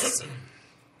poultice.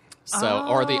 So,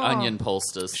 or the onion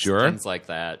poultice, Sure. things like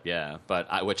that, yeah.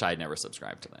 But which I never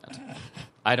subscribed to that.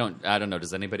 I don't know.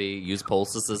 Does anybody use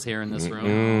poultices here in this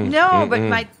room? No, but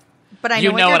I know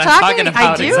You what know you're what I'm talking I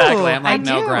about do. exactly. I'm like, I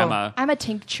no, do. Grandma. I'm a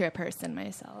tincture person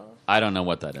myself. I don't know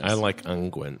what that is. I like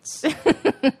unguents.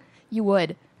 You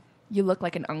would. You look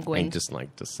like an I unguent. just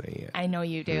like to say it. I know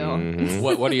you do.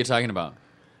 What are you talking about?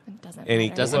 It doesn't Any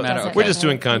matter. Doesn't matter. We're Okay. just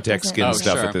doing contact skin Oh,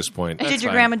 stuff sure. at this point. That's Did your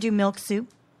fine. grandma do milk soup?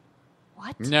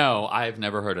 What? No, I've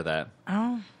never heard of that.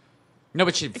 Oh. No,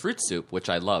 but she had fruit soup, which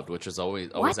I loved, which was always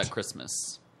What? at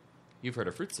Christmas. You've heard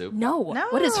of fruit soup? No. No.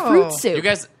 What is fruit soup? You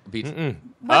guys beat. Is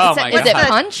Oh it, my is it god!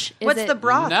 punch? Is What's it, the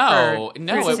broth? No, for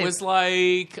no, fruit it soup? was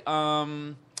like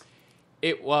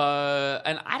it was,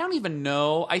 and I don't even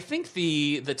know. I think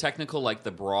the technical, like the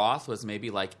broth, was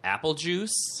maybe like apple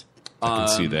juice. I can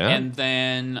see that. And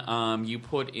then you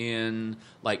put in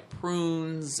like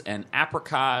prunes and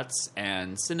apricots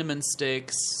and cinnamon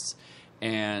sticks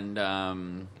and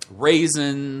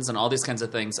raisins and all these kinds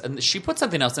of things. And she put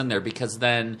something else in there because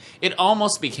then it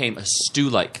almost became a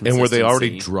stew-like consistency. And were they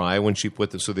already dry when she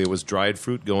put this? So there was dried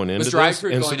fruit going into It was dried this?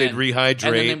 fruit and going so they'd in. rehydrate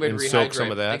and, then and, they would soak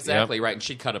some of that? Exactly, Yep. right. And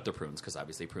she'd cut up the prunes because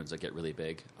obviously prunes that get really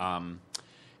big.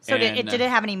 So and, did it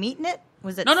have any meat in it?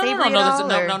 Was it No, savory at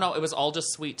all, or- no. It was all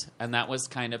just sweet, and that was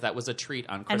a treat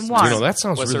on Christmas. warm. You know, that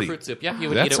sounds was really... her fruit soup. Yeah, you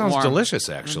would that eat it sounds warm. delicious,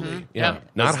 actually. Yeah. Yeah.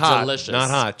 Not It's hot. delicious.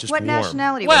 Not hot, just What warm.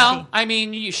 nationality was Well, she? I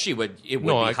mean, it would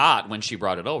No, be hot when she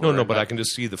brought it over. No, but I can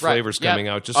just see the Right, flavors yeah. coming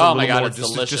out just Oh a little my God, more, it's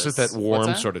just delicious. at that What's warm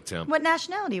that? sort of temp. What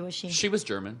nationality was she? She was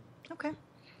German. Okay.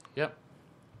 Yep.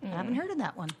 I haven't heard of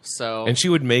that one. So And she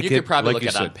would make you it, could probably like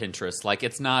look you it on said. Pinterest. Like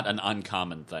it's not an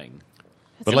uncommon thing.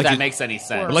 But If like that you- makes any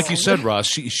sense. But like you said, Ross,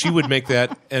 she would make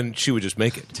that, and she would just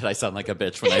make it. Did I sound like a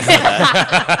bitch when I said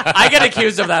that? I get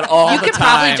accused of that all You the could time.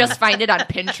 probably just find it on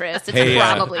Pinterest. It's Hey,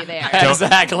 probably there.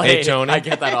 Exactly. Hey, Tony. I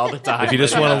get that all the time. If you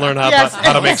just want to learn how, Yes.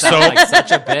 how to make sound soap, like such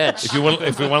a bitch. if you want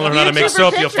to learn how to make YouTuber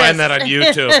soap, you'll Pinterest. find that on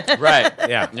YouTube. Right.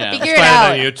 Yeah. Yeah. Figure Find it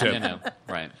out. on YouTube. You know.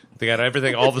 Right. They got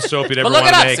everything, all the soap you'd ever But look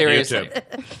want it to up, make. seriously.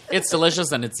 YouTube. It's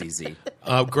delicious and it's easy.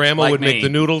 Grandma Like would make me. the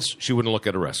noodles. She wouldn't look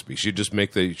at a recipe. She'd just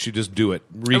she'd just do it.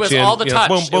 Reach was in, all the you know, touch.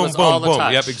 boom, It boom, was boom, all the boom.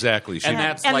 touch. Yep, exactly. And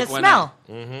that's And like the when smell.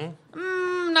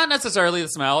 not necessarily the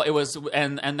smell. It was,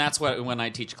 and that's what when I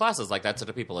teach classes like that to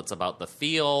the people. It's about the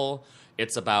feel.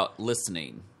 It's about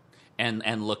listening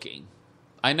and looking.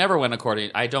 I never went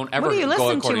according. I don't ever What do you go listen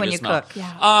to according when to you smell. cook?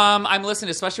 Yeah. I'm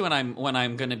listening, especially when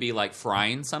I'm going to be like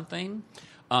frying something.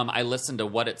 I listen to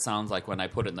what it sounds like when I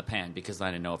put it in the pan because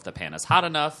then I know if the pan is hot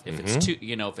enough. If it's too,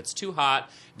 if it's too hot,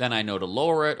 then I know to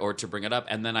lower it or to bring it up,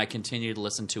 and then I continue to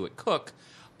listen to it cook.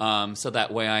 So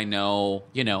that way I know,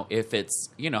 if it's,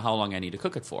 how long I need to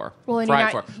cook it for. Well, and fry you're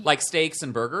it not- for. Like steaks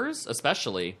and burgers,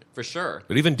 especially, for sure.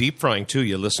 But even deep frying too,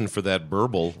 you listen for that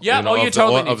burble. Yeah, you you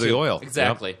totally need of the to. oil.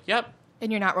 Exactly. Yep.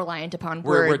 And you're not reliant upon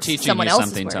We're words. teaching someone you else's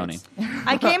something, words. Tony.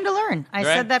 I came to learn. I Right.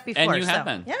 said that before. And you have so-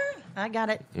 been. Yeah, I got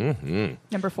it.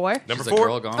 Number 4. Number She's a 4.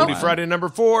 girl gone Foodie wild. Friday number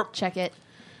 4. Check it.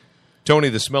 Tony,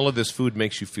 the smell of this food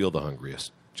makes you feel the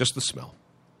hungriest. Just the smell.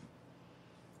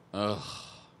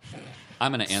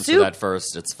 I'm going to answer Soup. that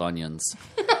first. It's Funyuns.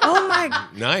 Oh my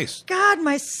Nice. God,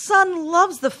 my son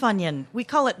loves the Funyun. We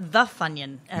call it the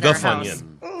Funyun at The our house.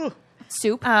 Funyun.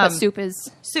 Soup. But soup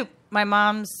is Soup. My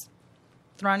mom's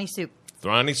Thrani soup.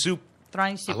 Thrani soup.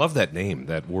 Thrani I soup. love that name,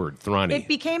 that word, Thrani. It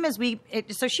became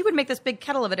so she would make this big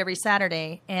kettle of it every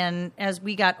Saturday, and as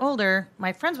we got older,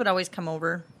 my friends would always come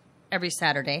over every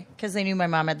Saturday because they knew my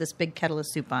mom had this big kettle of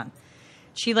soup on.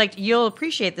 You'll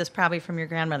appreciate this probably from your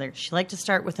grandmother. She liked to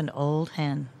start with an old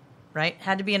hen, right?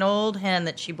 Had to be an old hen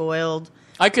that she boiled.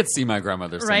 I could see my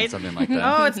grandmother saying Right. something like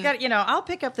that. Oh, it's got, I'll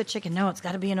pick up the chicken. No, it's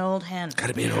got to be an old hen.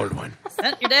 Gotta be an old one.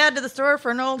 Sent your dad to the store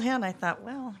for an old hen. I thought,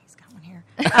 well, he's got one here.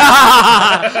 Oh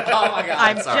my God.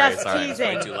 I'm sorry, just sorry. It's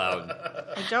way teasing. too loud.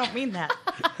 I don't mean that.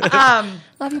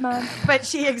 love you, Mom.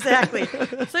 But exactly.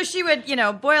 So she would,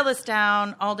 boil this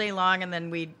down all day long, and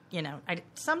then we'd, I'd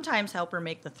sometimes help her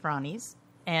make the thronis,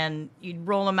 and you'd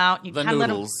roll them out. And you'd The kinda let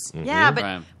 'em- noodles. Yeah,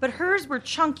 Right. but hers were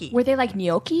chunky. Were they like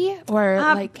gnocchi or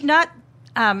like? Not,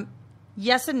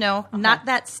 yes and no, not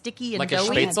that sticky and Like a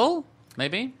doughy. spatzel,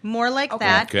 maybe? More like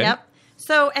that. Okay. Yep.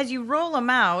 So as you roll them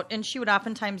out, and she would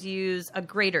oftentimes use a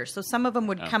grater. So some of them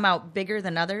would come out bigger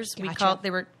than others. We Gotcha. call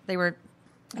it, they were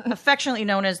affectionately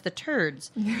known as the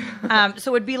turds. So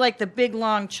it would be like the big,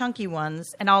 long, chunky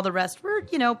ones, and all the rest were,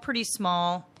 pretty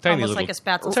small, Tiny almost little, like a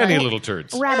spatzel. tiny size. little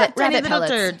turds. Rabbit, Tiny rabbit little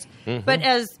pellets. turds. But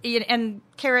and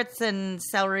carrots and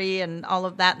celery and all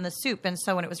of that in the soup. And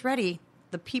so when it was ready,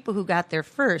 the people who got there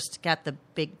first got the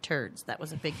big turds. That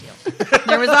was a big deal.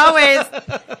 there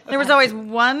was always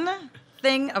one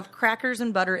thing of crackers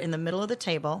and butter in the middle of the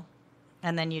table,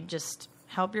 and then you just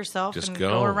help yourself Just and go.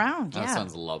 go around. That yeah.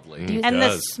 sounds lovely. And the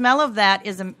does. smell of that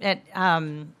is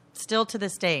still to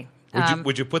this day.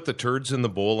 Would you put the turds in the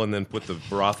bowl and then put the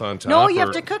broth on top? No, you or-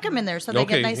 have to cook them in there so they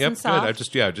Okay, get nice yep, and soft. good.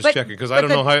 I just But- checking because I but don't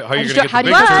the- know how you're going to just- get how the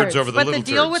do big you turds do it? over the But little the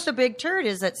deal turds. with the big turd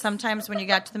is that sometimes when you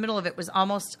got to the middle of it was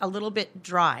almost a little bit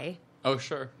dry Oh,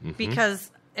 sure.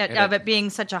 because of it being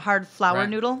such a hard flour Right.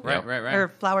 noodle Right. or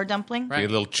flour dumpling. Right. a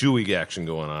little chewy action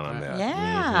going on that.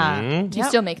 Yeah. Do you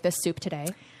still make this soup today?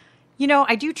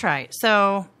 I do try.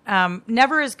 So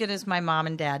never as good as my mom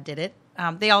and dad did it.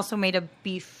 They also made a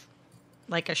beef,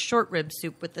 like a short rib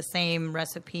soup with the same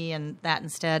recipe and that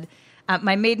instead.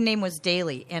 My maiden name was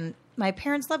Daly, and my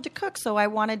parents loved to cook, so I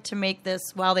wanted to make this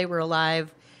while they were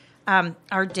alive.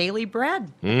 Our daily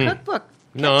bread cookbook.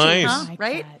 Catchy, Nice. huh? Like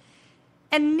Right? that.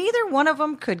 And neither one of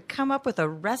them could come up with a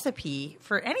recipe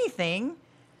for anything.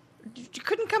 You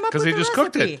couldn't come up 'Cause with they a just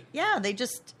cooked recipe. it. Yeah, they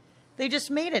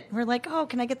just made it. We're like, oh,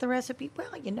 can I get the recipe?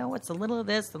 Well, it's a little of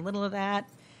this, a little of that.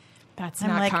 That's I'm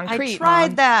not like, concrete. I tried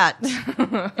Mom. that.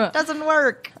 It doesn't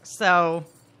work. So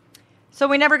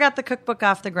we never got the cookbook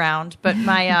off the ground. But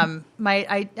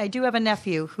I do have a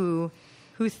nephew who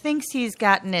thinks he's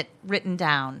gotten it written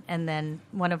down, and then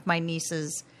one of my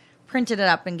nieces printed it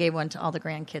up and gave one to all the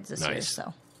grandkids this year. Nice.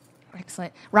 So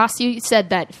Excellent. Ross, you said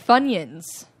that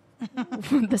Funyuns,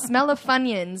 the smell of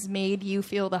Funyuns made you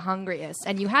feel the hungriest,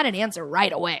 and you had an answer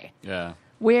right away. Yeah.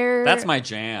 Where That's my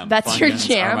jam. That's your Funyuns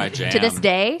jam, are my jam. to this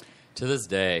day. To this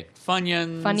day.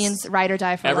 Funyuns. Funyuns, ride or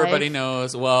die for Everybody life.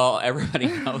 knows. Well, everybody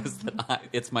knows that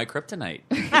it's my kryptonite.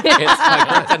 It's my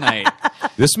kryptonite.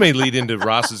 This may lead into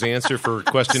Ross's answer for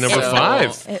question number So-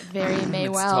 5. It very may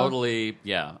It's well. totally,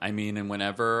 yeah. I mean, and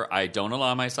whenever I don't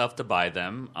allow myself to buy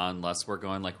them, unless we're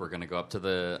going to go up to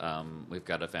the, we've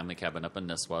got a family cabin up in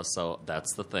Nisswa, so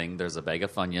that's the thing. There's a bag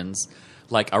of Funyuns,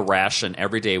 like a ration.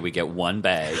 Every day we get one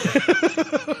bag.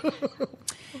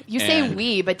 You say And-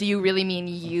 we, but do you really mean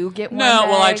you get one? No,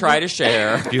 well, I bag? try to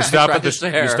share. Do you stop I at try the to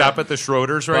share. you stop at the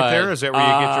Schroeder's right But, there? Is that where you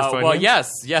get your Funyuns? Well, yes.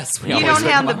 We You always don't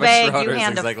pick hand the them up at bag, you Schroeder's,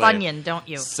 hand exactly. a Funyun, don't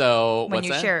you? So When what's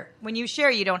you that?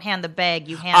 share, you don't hand the bag,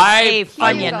 you hand I a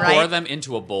Funyun, pour right? them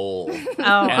into a bowl. Oh, And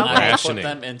I okay. put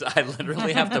them into. I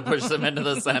literally have to push them into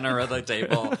the center of the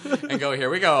table and go. Here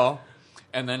we go,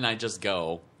 and then I just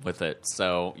go with it.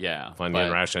 So yeah, Funyun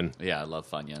but- ration. Yeah, I love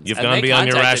Funyuns. You've And gone they beyond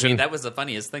your contacted me. ration. That was the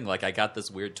funniest thing. Like I got this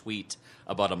weird tweet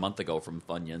about a month ago from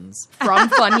Funyuns, From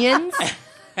Funyuns.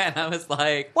 and I was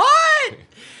like, "What?"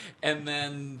 And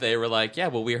then they were like, "Yeah,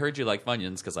 well, we heard you like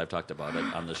Funyuns because I've talked about it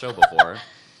on the show before."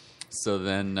 So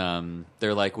then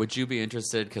they're like, "Would you be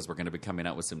interested? Because we're going to be coming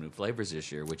out with some new flavors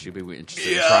this year. Would you be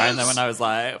interested in trying them?" And I was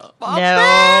like, No.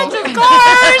 "Of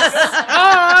course!"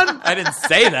 I didn't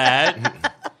say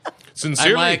that.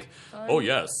 Sincerely, I'm like, "Oh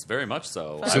yes, very much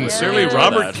so." sincerely, I would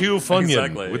Robert that. Q. Funyun.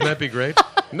 Exactly. Wouldn't that be great?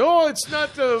 No, it's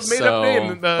not a made So, up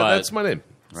name. but- That's my name.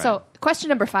 Right. So, question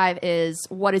number 5 is: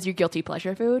 what is your guilty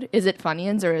pleasure food? Is it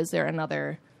Funyuns or is there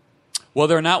another? Well,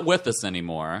 they're not with us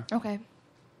anymore. Okay.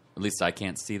 At least I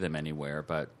can't see them anywhere.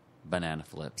 But banana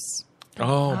flips.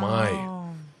 Oh my!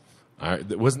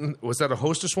 Was that a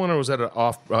Hostess one or was that an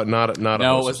off? Not a No, it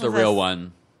Hostess. was the Was real this-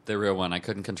 one. The real one. I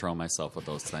couldn't control myself with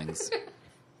those things.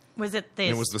 Was it the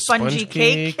It was the spongy sponge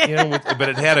cake, yeah, but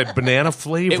it had a banana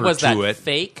flavor It was to that it.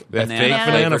 fake That banana, fake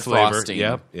banana flavored flavor. frosting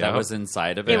Yep, that yep. was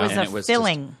inside of it. It was and a it was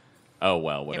filling. Just, oh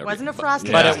well, whatever. It wasn't a But-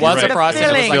 frosting. But Yeah, it was you're a right. frosting. It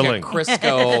was like Filling. a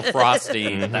Crisco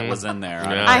frosting that was in there.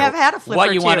 Yeah. I have had a flipper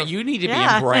What you want? too. You need to Yeah.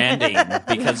 be in branding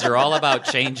because you're all about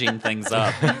changing things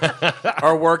up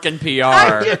or work in PR.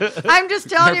 I'm just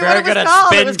telling you They're what very it good was at called.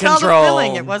 spin It was called a control.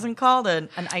 filling. It wasn't called an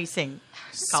icing.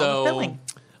 It's called So- a filling.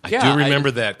 I Yeah, do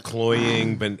remember that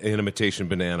cloying imitation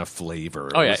banana flavor.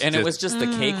 Oh yeah, and it was just the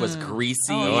cake was Mm. greasy.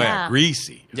 oh yeah, Yeah.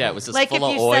 greasy. Yeah, it was just Like full if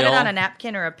of you oil. set it on a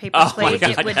napkin or a paper Oh my plate, god!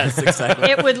 it would Yes,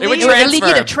 exactly. it would It would leave- It would leak you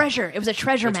transfer. a treasure. It was a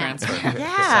treasure It map. transferred.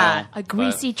 Yeah. So, A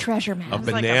greasy treasure map. A was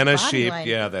like a banana body shape, line.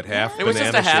 yeah, that half. It was just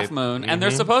a banana half shape. moon, and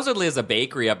there supposedly is a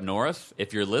bakery up north.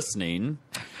 If you're listening,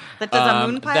 that does a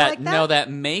moon pie like that. no, that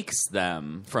makes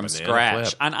them from Banana scratch.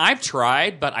 flip. And I've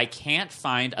tried, but I can't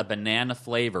find a banana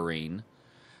flavoring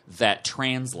that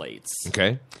translates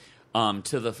Okay.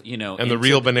 to the And the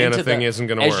real banana into thing isn't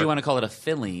gonna as work. you want to call it, a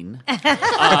filling.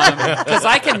 Because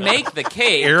I can make the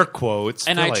cake. Air quotes.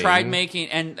 And I filling. tried making,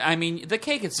 and I mean, the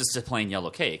cake is just a plain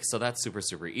yellow cake, so that's super,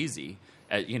 super easy.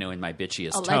 In my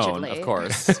bitchiest tone, Allegedly. of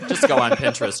course. Just go on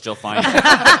Pinterest, you'll find it.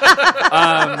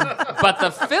 But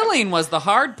the filling was the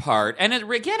hard part, and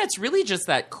it's really just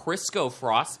that Crisco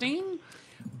frosting,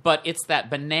 but it's that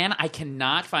banana. I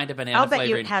cannot find a banana I'll bet you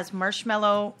flavoring. it has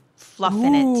marshmallow fluff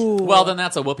in it. Well, then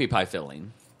that's a whoopie pie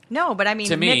filling No, but I mean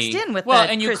to me. mixed in with well,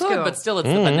 the and you Crisco. could, but still, it's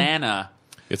the banana.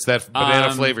 It's that banana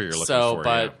Um, flavor you're looking so, for.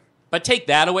 but yeah. but take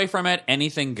that away from it.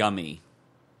 Anything gummy.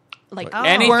 Like Oh.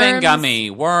 Anything worms. gummy,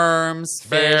 worms, fish,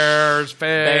 Bears, fish.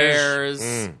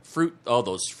 bears, fruit. Oh,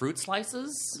 those fruit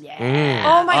slices. Yeah.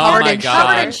 Oh my, Oh covered my in, god,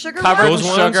 covered in sugar. covered in Those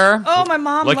ones? sugar. Oh, my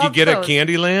mom Like you loves get those. at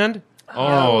Candyland?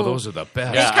 Oh, those are the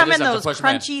best. They Yeah, I come just in have to those push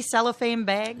my- crunchy cellophane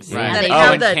bags. Right. that they Oh,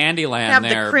 have and the, Candyland have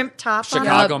there. the crimp top on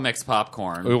Chicago it. mixed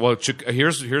popcorn. Well,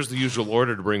 here's the usual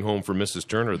order to bring home for Mrs.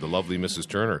 Turner, the lovely Mrs.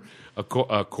 Turner. A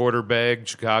quarter bag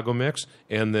Chicago mix,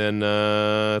 and then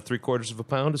 3/4 of a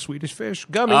pound of Swedish fish.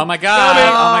 Gummy. Oh my god! Gummy.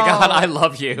 Oh my god! I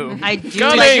love you. I do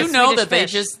Gummy. like Did you the know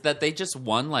Swedish fish. that they just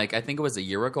won, like, I think it was a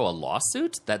year ago, a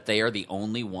lawsuit that they are the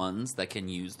only ones that can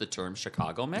use the term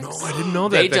Chicago mix? No, I didn't know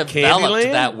that. They That developed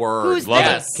Candyland? that word. Who's Love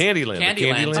yes. it. Candyland. The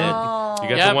Candyland Candyland. did. You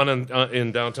got Yep. the one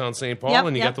in downtown St. Paul, Yep,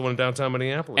 and you yep. got the one in downtown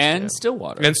Minneapolis. And yeah.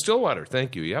 Stillwater. And Stillwater.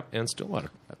 Thank you. Yep, and Stillwater.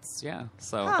 That's, yeah.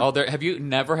 So, have you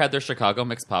never had their Chicago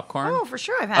mixed popcorn? Oh, for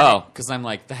sure I've had Oh, it. because I'm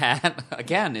like that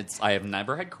again. I have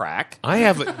never had crack, I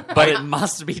have, but it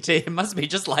must be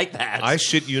just like that. I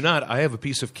shit you not. I have a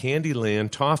piece of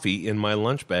Candyland toffee in my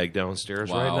lunch bag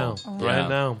downstairs right now. Wow. Right Yeah.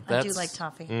 now. I do like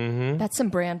toffee. That's some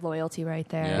brand loyalty right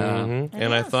there. Yeah.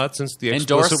 And I thought since the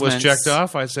explicit was Endorsements. checked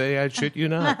off, I say I'd shit you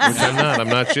not. Which I'm not. I'm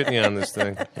not shitting you on this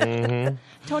thing.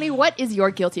 Tony, what is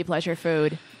your guilty pleasure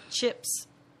food? Chips.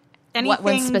 What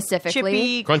one Anything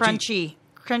specifically? Chippy, Crunchy?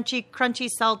 crunchy,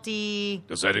 salty.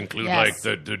 Does that include Yes.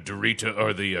 like the Dorito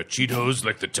or the Cheetos,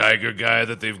 like the Tiger guy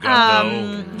that they've got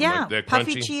now? Yeah, Like they're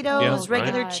puffy crunchy? Cheetos, Yeah,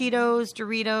 regular right. Cheetos,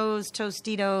 Doritos,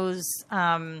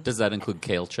 Tostitos. Does that include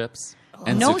kale chips?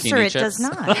 And No, zucchini sir, it chips? does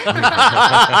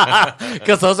not.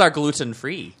 Because those are gluten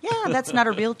free. Yeah, that's not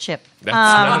a real chip. That's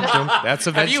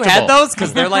a Have vegetable. you had those?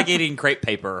 Because they're like eating crepe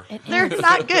paper. They're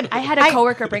not good. I had a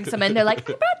coworker bring some in. They're like,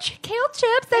 I brought kale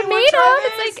chips. I made try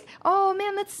them. this? It's like, oh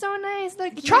man, that's so nice.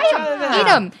 Like, try them. Eat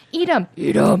them. Eat them.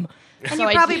 Eat them. And So you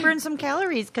I probably did- burned some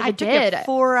calories because I it took did. you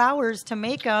 4 hours to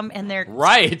make them, and they're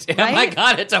Right. Oh my Right?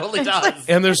 God, it totally does.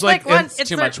 And there's like, one- and, It's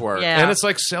too much work. Yeah. and it's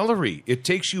like celery. It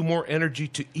takes you more energy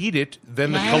to eat it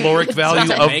than the Right. caloric value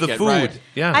To of make the it, food. right.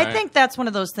 Yeah. I think that's one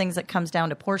of those things that comes down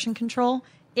to portion control.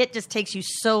 It just takes you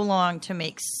so long to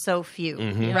make so few,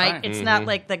 Mm-hmm. right? Right. It's not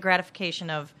like the gratification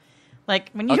of, like,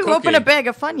 when A you open cookie. a bag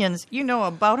of Funyuns, you know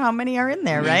about how many are in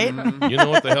there, right? You know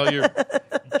what the hell you're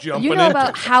jumping You know into.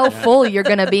 about how full you're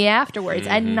going to be afterwards,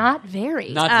 and not very.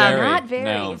 Not very. Not very.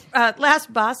 No.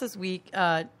 Last Bosses Week,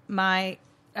 my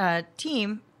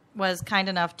team was kind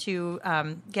enough to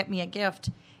get me a gift.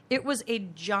 It was a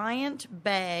giant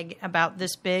bag about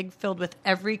this big filled with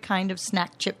every kind of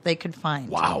snack chip they could find.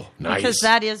 Wow, nice. Because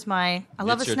that is I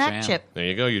love It's a your snack jam. chip. There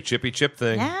you go, your chippy chip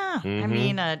thing. Yeah. I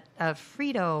mean, a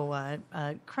Frito,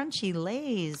 a Crunchy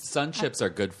Lay's. Sun chips are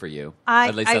good for you. I-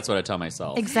 At least I- that's what I tell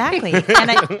myself. Exactly.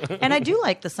 and I do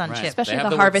like the sun Right. chip. Especially They have the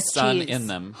the word harvest sun cheese. in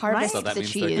them. Harvest So that the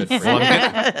means cheese. they're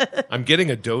good for you. I'm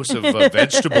getting a dose of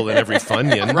vegetable in every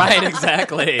Funyun. Right,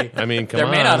 exactly. I mean, come They're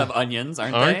made on. out of onions,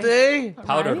 aren't they?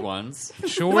 Powdered Right? ones.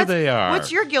 Sure they are.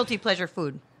 What's your guilty pleasure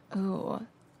food? Ooh.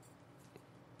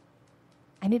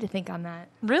 I need to think on that.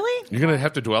 Really? You're going to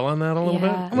have to dwell on that a little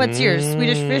Yeah. bit? What's yours?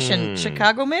 Swedish fish and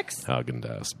Chicago mix?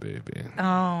 Haagen-Dazs, baby.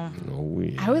 Oh. Oh,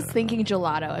 yeah. I was thinking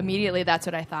gelato. Immediately, that's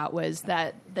what I thought was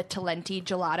that the Talenti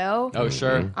gelato. Oh,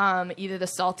 sure. Either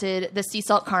the sea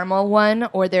salt caramel one,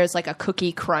 or there's like a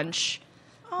cookie crunch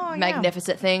Oh, yeah.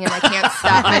 magnificent thing, and I can't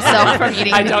stop myself from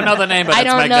eating. I don't know the name, but I it's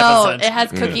don't know. magnificent. It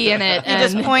has cookie in it, You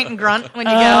just and point and grunt when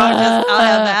you go. I'll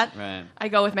have that. Right. I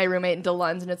go with my roommate into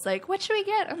Lund's, and it's like, what should we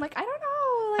get? I'm like, I don't know.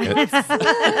 Like,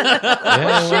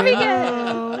 Yeah, should we get?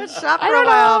 Let's shop I for a don't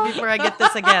while know. before I get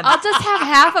this again. I'll just have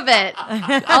half of it.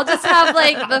 I'll just have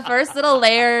like the first little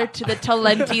layer to the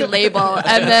Talenti label,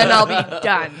 and then I'll be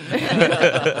done.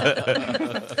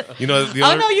 You know, the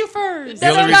Oh, only, no, you first. The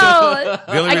only reason- No,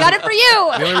 the only I got reason- it for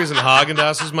you. the only reason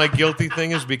Haagen-Dazs is my guilty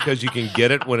thing is because you can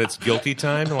get it when it's guilty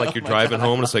time, like you're driving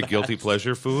home and it's like guilty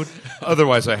pleasure food.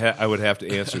 Otherwise, I would have to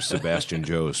answer Sebastian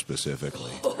Joe's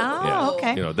specifically. Oh,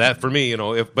 okay. You know, that for me, you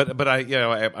know, but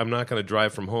I'm not going to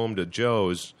drive from home to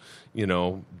Joe's, you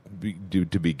know,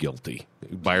 to be guilty.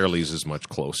 Byerly's is much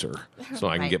closer, so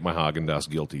I can Right. get my Haagen-Dazs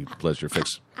guilty pleasure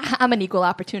fix. I'm an equal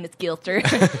opportunist guilter.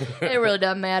 It really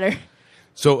doesn't matter.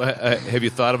 So, have you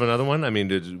thought of another one? I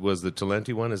mean, was the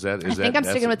Talenti one? Is that? I think I'm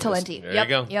sticking with that's- Talenti. There Yep, you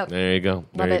go. yep. There you go. Love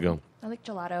There you it. go. I like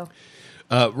gelato.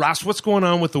 Ross, what's going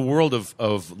on with the world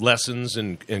of lessons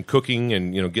and cooking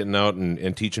and, you know, getting out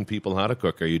and teaching people how to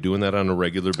cook? Are you doing that on a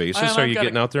regular basis? I've Are you got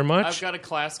getting a- out there much? I've got a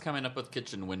class coming up with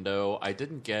Kitchen Window. I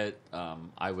didn't get.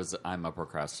 I'm a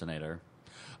procrastinator,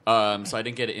 so I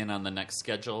didn't get it in on the next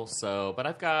schedule. So, but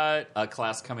I've got a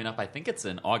class coming up. I think it's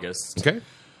in August. Okay.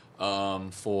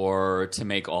 To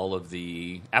make all of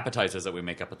the appetizers that we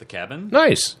make up at the cabin.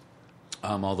 Nice.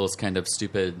 All those kind of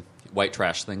stupid white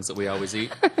trash things that we always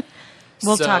eat.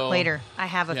 We'll So- talk later. I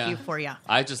have a Yeah. few for you.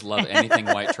 I just love anything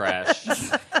white trash.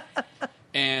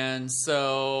 And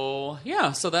so,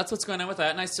 yeah, so that's what's going on with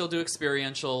that. And I still do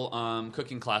experiential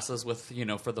cooking classes with, you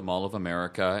know, for the Mall of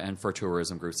America and for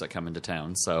tourism groups that come into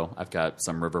town. So I've got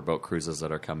some riverboat cruises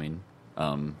that are coming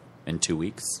in 2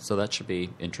 weeks. So that should be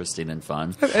interesting and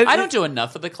fun. I don't do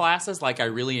enough of the classes. Like, I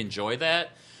really enjoy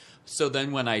that. So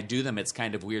then when I do them, it's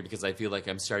kind of weird because I feel like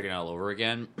I'm starting all over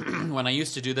again. When I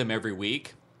used to do them every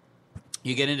week,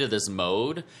 you get into this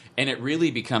mode, and it really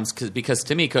becomes because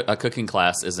to me, a cooking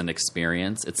class is an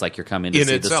experience. It's like you're coming to In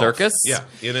see itself. the circus, Yeah,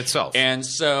 in itself. And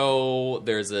so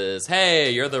there's this, hey,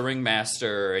 you're the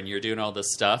ringmaster, and you're doing all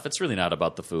this stuff. It's really not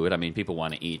about the food. I mean, people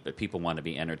want to eat, but people want to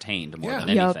be entertained more than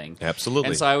Yep. anything. Absolutely.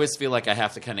 And so I always feel like I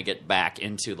have to kind of get back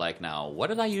into like, now, what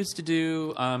did I used to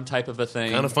do? Type of a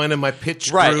thing. Kind of finding my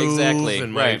pitch Right, groove exactly,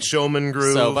 and my right. showman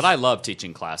groove. So, but I love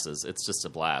teaching classes. It's just a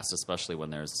blast, especially when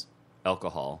there's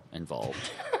alcohol involved.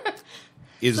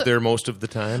 Is there most of the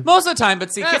time? Most of the time,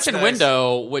 but see, That's Kitchen nice.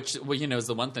 Window, which well, you know is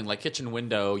the one thing. Like Kitchen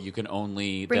Window, you can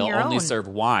Bring they'll your only own. serve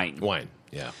wine. Wine.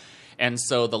 Yeah. And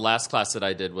so the last class that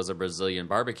I did was a Brazilian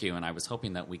barbecue, and I was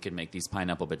hoping that we could make these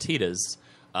pineapple batitas,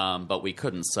 but we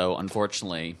couldn't. So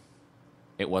unfortunately,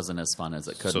 it wasn't as fun as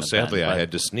it could. So have sadly, been, I but-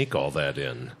 had to sneak all that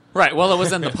in. Right. Well, it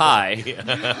was in the pie. Do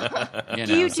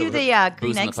you do the green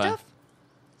booze in egg the pie. stuff?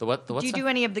 The what? The what? Do you stuff? do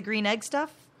any of the green egg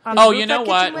stuff? on the Oh, roof you at know Kitchen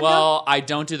what? Window? Well, I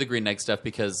don't do the green egg stuff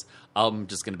because I'm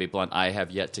just going to be blunt. I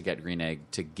have yet to get green egg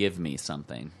to give me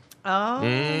something. Oh.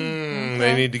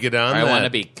 They need to get on I that. want to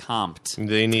be comped.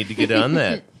 They need to get on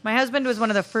that. My husband was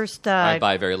one of the first I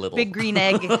buy very little. big green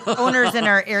egg owners in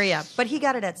our area, but he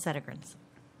got it at Sedegren's.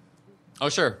 Oh,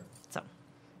 sure. So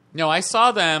No, I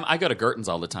saw them. I go to Gerton's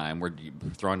all the time. We're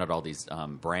throwing out all these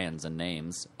brands and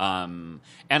names. And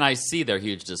I see their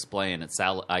huge display, and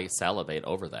I salivate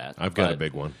over that. I've got a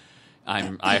big one. I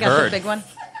You got heard. the big one.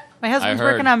 My husband's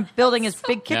heard. working on building his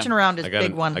big kitchen Yeah. around his I got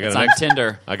big an- one. I got It's an on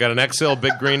Tinder. I got an XL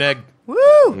big green egg. Woo!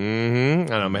 And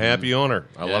I'm a happy owner.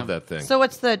 I Yeah. love that thing. So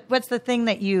what's the thing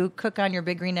that you cook on your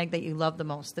big green egg that you love the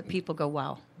most? That people go,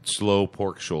 wow. Slow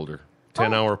pork shoulder.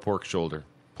 10-hour pork shoulder.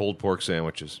 Pulled pork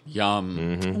sandwiches.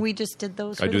 Yum. We just did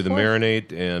those. I for do the Fourth.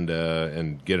 marinade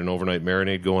and get an overnight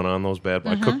marinade going on those bad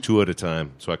boys. I cook 2 at a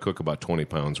time, so I cook about 20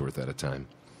 pounds worth at a time.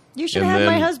 You should and have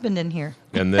my then- husband in here.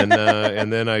 And then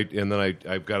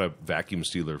I've got a vacuum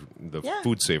sealer, the Yeah.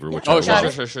 food saver, which Yeah. I Oh,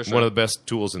 love. sure. One of the best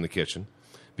tools in the kitchen,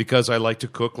 because I like to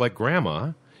cook like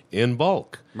grandma in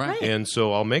bulk. Right. And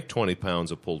so I'll make 20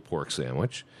 pounds of pulled pork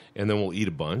sandwich, and then we'll eat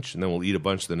a bunch, and then we'll eat a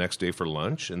bunch the next day for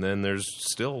lunch, and then there's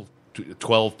still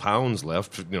 12 pounds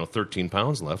left, 13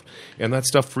 pounds left, and that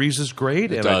stuff freezes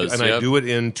great. It and does, I yep. do it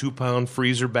in 2-pound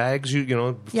freezer bags,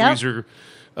 Yep. freezer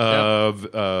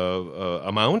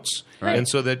amounts, Right. and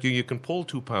so that you can pull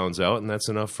 2 pounds out, and that's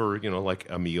enough for like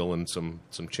a meal and some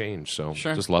change. So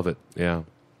Sure. just love it. Yeah,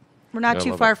 We're not I too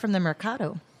love far it. from the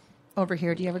Mercado over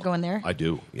here. Do you ever go in there? I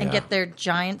do. And yeah. get their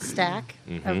giant stack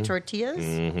of tortillas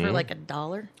for like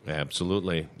 $1.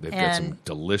 Absolutely. They've got some And-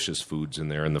 delicious foods in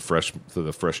there, and the fresh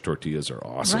tortillas are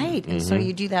awesome. Right. And so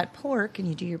you do that pork and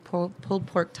you do your pulled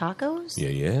pork tacos.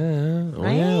 Yeah. Oh,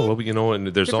 Right? yeah. Well, and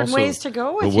there's Different also ways to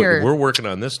go with well, we're, your- we're working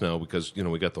on this now because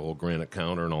we got the whole granite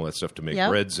counter and all that stuff to make Yep.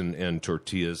 breads and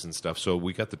tortillas and stuff. So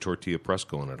we got the tortilla press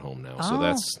going at home now. So Oh.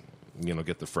 that's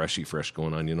get the fresh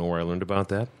going on. You know where I learned about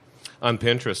that? On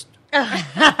Pinterest.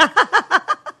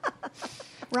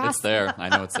 Ross, It's there. I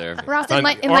know it's there. Ross, On-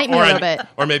 enlighten me a little bit.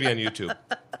 Or maybe on YouTube.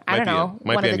 I don't know,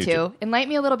 Might one be of on the YouTube. two. Enlighten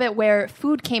me a little bit where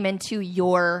food came into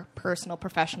your personal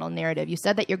professional narrative. You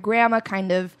said that your grandma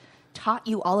kind of taught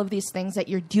you all of these things that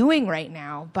you're doing right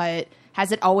now, but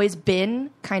has it always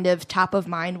been kind of top of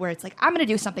mind where it's like, I'm going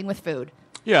to do something with food?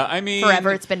 Yeah, I mean,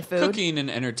 Forever it's been food. Cooking and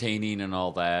entertaining and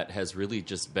all that has really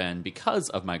just been, because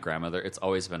of my grandmother, it's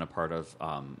always been a part of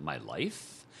my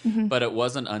life. But it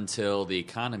wasn't until the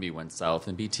economy went south,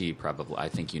 and BT probably, I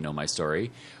think you know my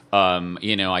story.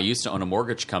 I used to own a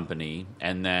mortgage company,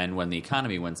 and then when the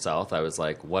economy went south, I was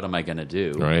like, what am I going to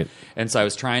do? Right. And so I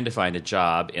was trying to find a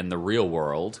job in the real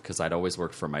world because I'd always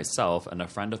worked for myself, and a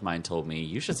friend of mine told me,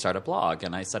 you should start a blog.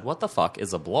 And I said, what the fuck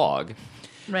is a blog?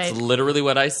 Right. It's literally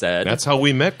what I said. That's how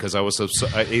we met, because I was a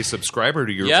subscriber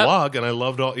to your Yep. blog, and I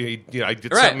loved all. I did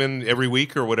Right. something in every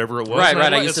week or whatever it was. Right.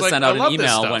 and I it's used to like, send I out love an this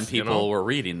email stuff, when people were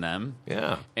reading them.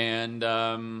 Yeah. And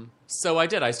so I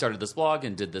did. I started this blog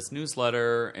and did this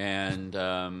newsletter, and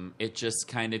it just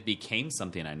kind of became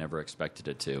something I never expected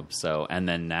it to. So, and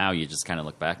then now you just kind of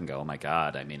look back and go, "Oh my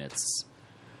god!" I mean, it's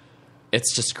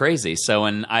just crazy. So,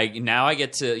 and I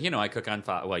get to, I cook on.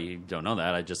 Well, you don't know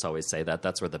that. I just always say that.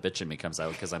 That's where the bitch in me comes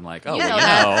out because I'm like, oh,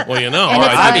 Yeah. well, Well, And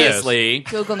I it's did obviously,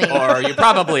 Google me. or you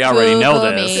probably already know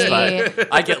Google this, me. but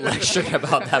I get lectured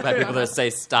about that by people that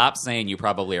say, stop saying you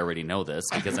probably already know this,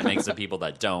 because it makes the people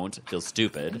that don't feel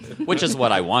stupid, which is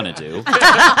what I want to do.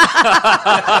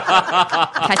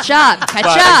 Catch up. Catch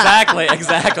But up.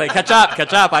 exactly. Catch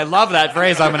up. I love that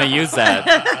phrase. I'm going to use that.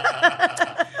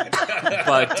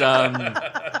 But,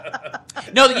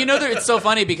 no, it's so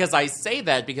funny because I say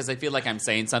that because I feel like I'm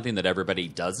saying something that everybody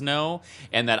does know,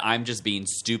 and that I'm just being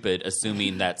stupid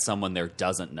assuming that someone there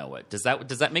doesn't know it. Does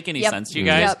that make any Yep. sense to you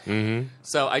guys? Yep.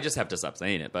 So I just have to stop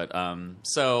saying it. But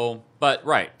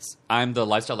right, I'm the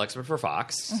lifestyle expert for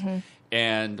Fox.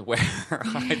 And where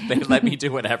they let me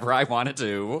do whatever I want to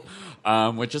do,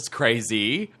 which is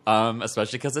crazy,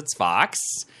 especially because it's Fox.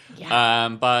 Yeah.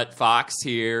 But Fox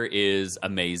here is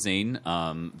amazing.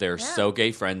 They're so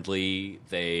gay friendly.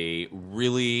 They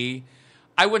really,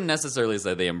 I wouldn't necessarily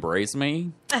say they embrace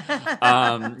me.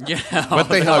 But they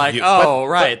they're hug like, you. oh, But-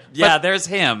 right. but- Yeah, there's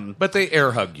him. But they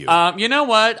air hug you. You know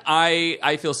what?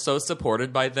 I feel so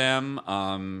supported by them,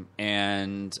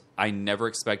 and I never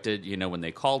expected, when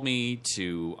they called me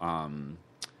to,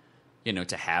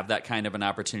 to have that kind of an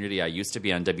opportunity. I used to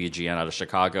be on WGN out of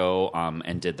Chicago,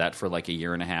 and did that for like a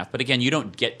year and a half. But again, you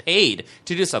don't get paid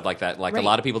to do stuff like that. Like Right. a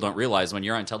lot of people don't realize when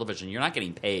you're on television, you're not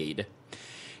getting paid.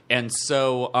 And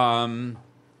so,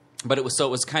 but it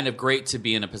was kind of great to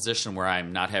be in a position where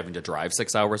I'm not having to drive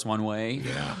 6 hours one way.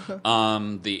 Yeah.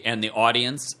 The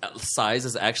audience size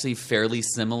is actually fairly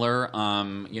similar.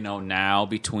 Now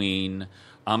between.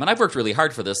 And I've worked really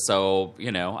hard for this, so,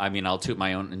 I'll toot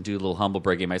my own and do a little humble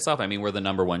bragging myself. I mean, we're the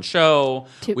number one show.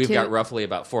 Toot, We've got toot. roughly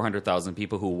about 400,000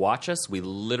 people who watch us. We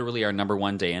literally are number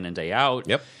one day in and day out.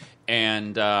 Yep.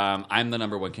 And I'm the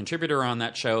number one contributor on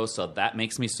that show, so that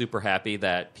makes me super happy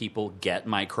that people get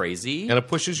my crazy. And it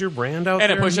pushes your brand out and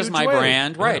there. it pushes in a my huge way.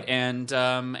 brand, right?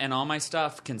 Yeah. And all my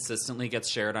stuff consistently gets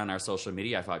shared on our social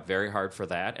media. I fought very hard for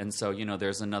that, and so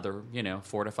there's another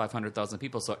 400,000 to 500,000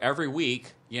 people. So every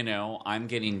week, I'm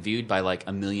getting viewed by like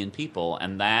 1 million people,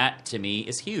 and that to me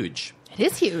is huge. It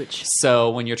is huge. So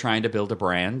when you're trying to build a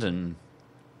brand and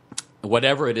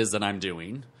whatever it is that I'm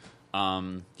doing,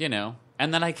 and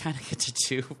then I kind of get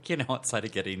to do, outside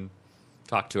of getting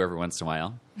talked to every once in a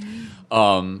while,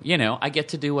 I get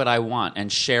to do what I want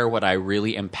and share what I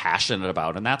really am passionate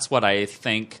about. And that's what I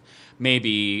think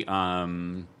maybe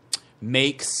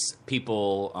makes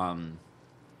people,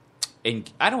 I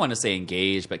don't want to say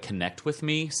engage, but connect with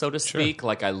me, so to speak. Sure.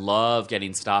 Like I love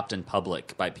getting stopped in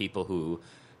public by people who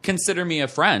consider me a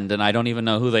friend and I don't even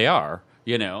know who they are,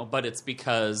 but it's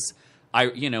because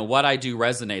what I do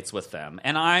resonates with them.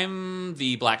 And I'm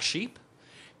the black sheep.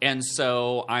 And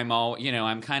so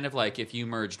I'm kind of like if you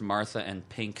merged Martha and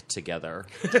Pink together.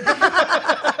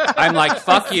 I'm like,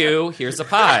 fuck you, here's a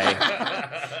pie.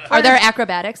 Are there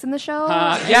acrobatics in the show?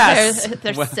 Yes.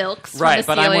 There's silks. Right,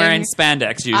 from but the I'm ceiling. wearing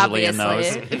spandex usually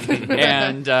Obviously. in those.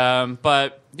 And,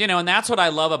 but, and that's what I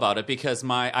love about it because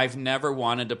I've never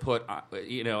wanted to put,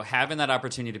 having that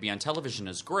opportunity to be on television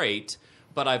is great.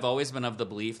 But I've always been of the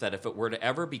belief that if it were to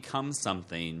ever become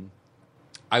something,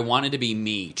 I wanted to be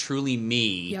me, truly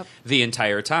me, the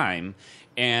entire time.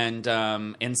 And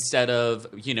instead of,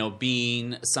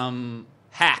 being some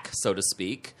hack, so to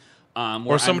speak.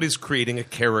 Or somebody's creating a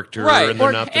character right. and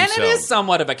they're not themselves. And it is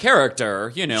somewhat of a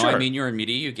character, Sure. I mean, you're in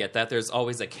media, you get that. There's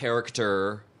always a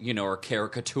character, or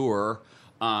caricature.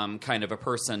 Kind of a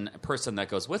person that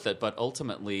goes with it. But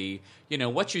ultimately,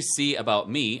 what you see about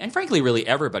me, and frankly, really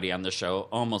everybody on the show,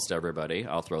 almost everybody,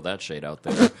 I'll throw that shade out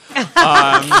there,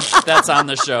 that's on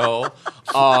the show,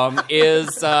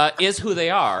 is who they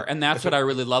are. And that's what I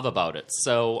really love about it.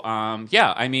 So,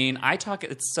 I mean,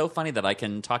 it's so funny that I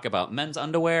can talk about men's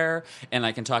underwear, and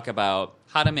I can talk about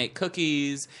how to make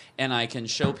cookies, and I can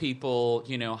show people,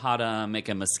 how to make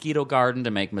a mosquito garden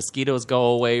to make mosquitoes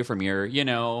go away from your,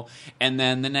 and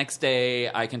then the next day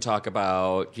I can talk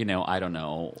about, I don't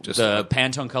know, just the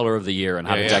Pantone color of the year and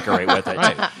how to decorate with it.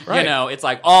 Right. It's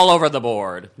like all over the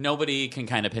board. Nobody can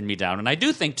kind of pin me down. And I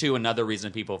do think, too, another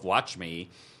reason people have watched me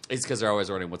is because they're always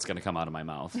wondering what's going to come out of my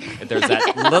mouth. There's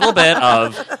that little bit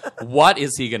of, what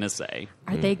is he going to say?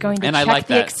 Are they going to and check I like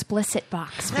the that. explicit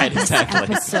box for Right, this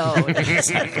exactly. episode?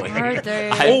 Exactly. Are they?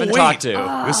 I've been talked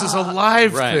to. This is a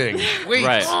live Right. thing. Wait,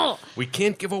 Right. we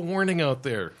can't give a warning out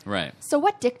there. Right. So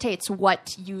what dictates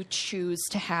what you choose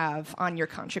to have on your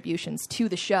contributions to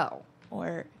the show?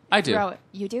 Or I do.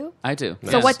 You do? I do.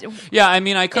 So Yes. what? Yeah, I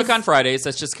mean, I cook on Fridays.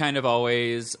 That's just kind of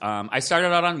always. I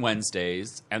started out on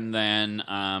Wednesdays, and then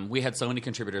we had so many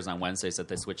contributors on Wednesdays that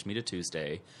they switched me to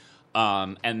Tuesday.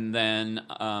 And then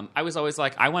I was always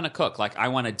like, I want to cook. Like, I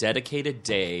want a dedicated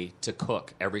day to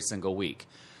cook every single week.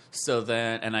 So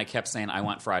then, and I kept saying, I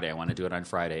want Friday. I want to do it on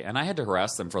Friday. And I had to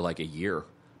harass them for like a year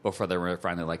before they were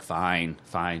finally like, fine,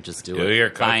 just do it.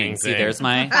 your cooking fine. See, thing. there's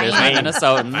my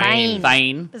Minnesotan.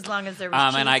 Fine. As long as there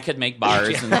was And I could make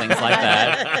bars and things like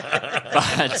that.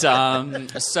 But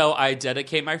so I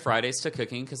dedicate my Fridays to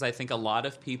cooking because I think a lot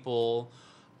of people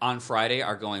on Friday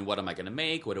are going, what am I going to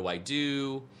make? What do I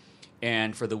do?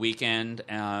 And for the weekend,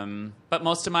 but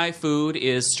most of my food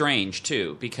is strange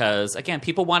too, because again,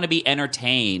 people want to be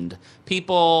entertained.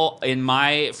 People,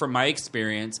 from my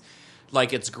experience,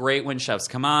 like it's great when chefs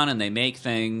come on and they make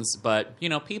things, but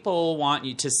people want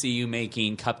you to see you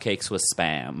making cupcakes with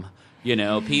Spam.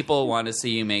 People want to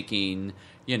see you making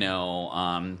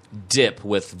dip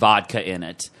with vodka in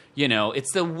it.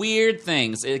 It's the weird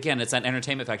things. Again, it's an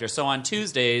entertainment factor. So on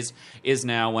Tuesdays is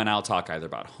now when I'll talk either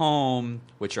about home,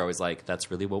 which are always like,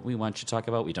 that's really what we want you to talk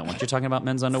about. We don't want you talking about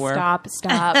men's underwear. Stop.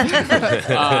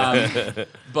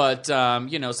 But,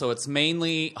 so it's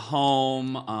mainly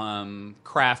home,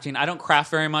 crafting. I don't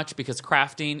craft very much because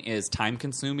crafting is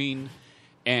time-consuming.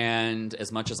 And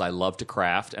as much as I love to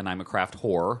craft, and I'm a craft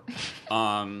whore,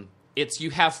 you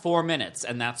have 4 minutes.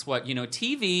 And that's what,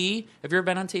 TV. Have you ever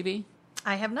been on TV?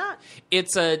 I have not. You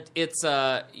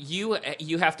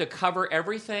have to cover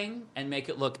everything and make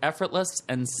it look effortless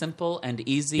and simple and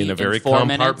easy in a very 4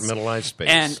 minutes. compartmentalized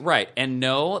space. And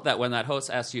know that when that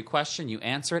host asks you a question, you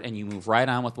answer it and you move right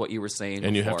on with what you were saying.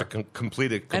 And you before. have to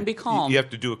complete it. And be calm. You have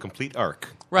to do a complete arc.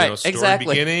 Right, Story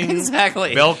exactly. beginning,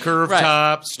 Exactly. bell curve Right.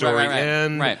 top, story Right.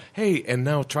 end. Right. Hey, and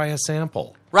now try a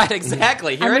sample. Right,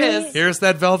 exactly. Here it is. Here's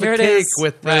that velvet Here it cake is.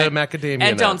 with the Right. macadamia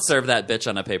And don't nuts. serve that bitch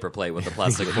on a paper plate with a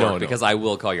plastic fork No. because I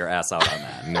will call your ass out on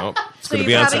that. Nope. It's So going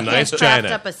to you be on probably some can't nice draft china.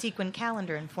 up a sequin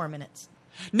calendar in 4 minutes.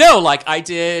 No, like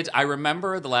I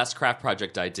remember the last craft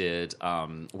project I did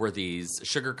were these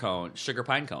sugar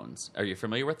pine cones. Are you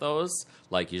familiar with those?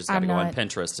 Like you just got to I'm go on not.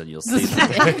 Pinterest and you'll see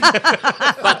them.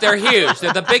 But they're huge.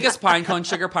 They're the biggest pine cone.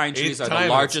 Sugar pine trees Eighth are time, the it's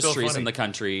largest still trees funny. in the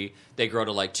country. They grow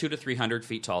to like 200 to 300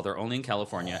 feet tall. They're only in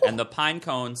California. And the pine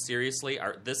cones, seriously,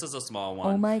 are. This is a small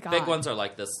one. Oh my God. Big ones are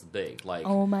like this big. Like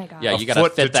Oh my God. Yeah, A you got to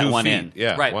foot to fit that 2 one feet. in.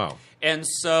 Yeah, right. wow. And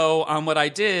so what I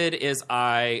did is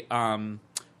I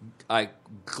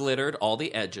glittered all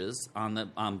the edges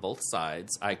on both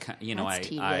sides. I That's I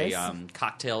tedious.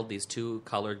 cocktailed these two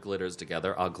colored glitters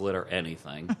together. I'll glitter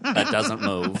anything that doesn't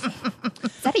move.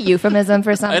 Is that a euphemism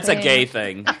for something? It's a gay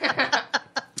thing.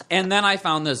 And then I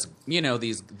found this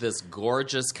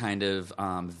gorgeous kind of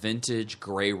vintage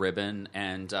gray ribbon,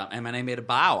 and then I made a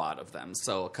bow out of them.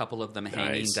 So a couple of them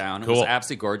hanging Nice. down. It Cool. was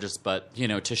absolutely gorgeous. But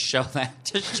to show it,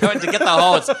 to get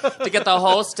the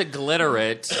host to glitter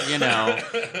it,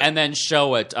 and then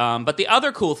show it. But the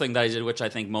other cool thing that I did, which I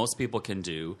think most people can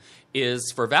do,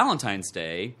 is for Valentine's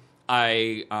Day,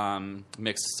 I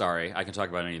mixed. Sorry, I can talk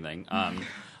about anything.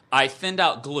 I thinned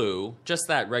out glue, just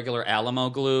that regular Alamo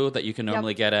glue that you can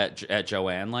normally get at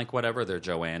Joann, like whatever their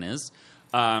Joann is.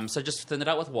 So just thin it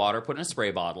out with water, put it in a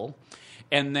spray bottle,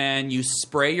 and then you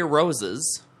spray your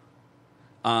roses.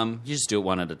 You just do it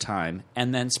one at a time,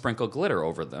 and then sprinkle glitter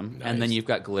over them, and then Nice. you've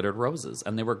got glittered roses,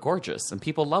 and they were gorgeous, and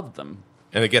people loved them.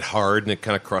 And they get hard and it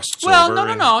kind of crusts Well,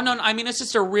 over. no. I mean, it's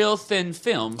just a real thin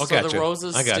film, Oh, so gotcha. the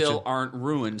roses I gotcha. still aren't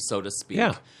ruined, so to speak.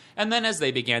 Yeah. And then as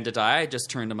they began to die, I just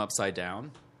turned them upside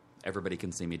down. Everybody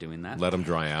can see me doing that. Let them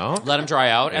dry out. Let them dry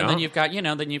out, and Yeah. then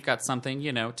you've got something,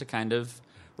 to kind of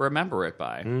remember it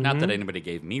by. Not Mm-hmm. that anybody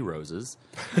gave me roses,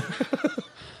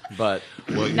 but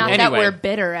Not that Anyway. we're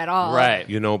bitter at all. right,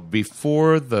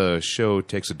 Before the show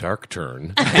takes a dark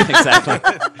turn, exactly.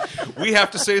 we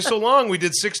have to say so long. We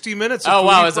did 60 minutes of Oh,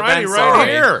 wow, Foodie has it Friday been? right Sorry.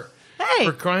 here. Hey,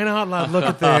 For crying out loud, look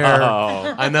at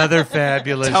there. Another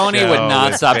fabulous Tony show would not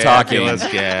with stop talking.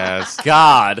 fabulous guests.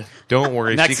 God, Don't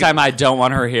worry. next time I don't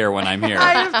want her here when I'm here.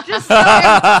 I'm just so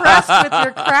impressed with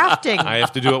your crafting. I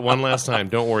have to do it one last time.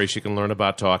 Don't worry. She can learn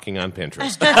about talking on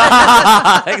Pinterest.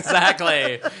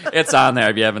 Exactly, it's on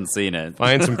there if you haven't seen it.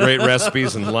 Find some great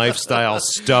recipes and lifestyle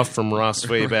stuff from Ross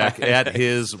Swayback at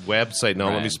his website. Now,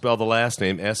 let me Right. spell the last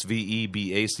name,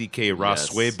 SVEBACK,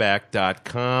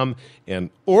 rosswayback.com, and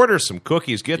order some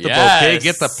cookies. Get the Yes. bouquet,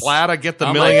 get the plata, get the Oh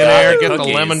my millionaire, God, get the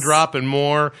cookies. lemon drop and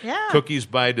more. Yeah.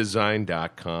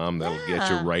 Cookiesbydesign.com. That'll get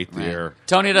you right there.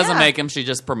 Tony doesn't Yeah. make them; she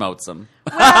just promotes them.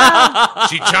 She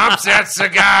chomps that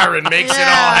cigar and makes it all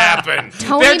happen.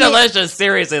 Tony They're ma- delicious.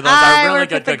 Seriously, those I are really work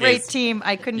good with a great cookies. team.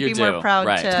 I couldn't You be more do, proud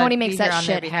right. to Tony makes be here that on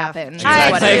their shit behalf. happen.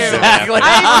 I What do. it is. Exactly.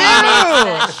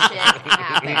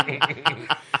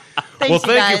 Well,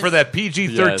 thank you for that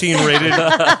PG-13 rated,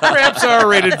 perhaps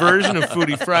R-rated version of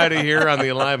Foodie Friday here on the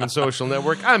Alive and Social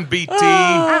Network. I'm BT.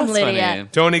 I'm That's Lydia. funny.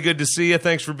 Tony, good to see you.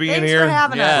 Thanks for being Thanks here. for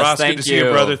having us. Yes, Ross, thank good to see you,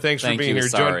 brother. Thanks Thank for being you. here.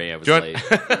 Sorry, I was late.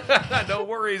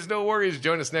 No worries.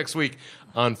 Join us next week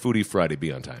on Foodie Friday.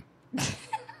 Be on time.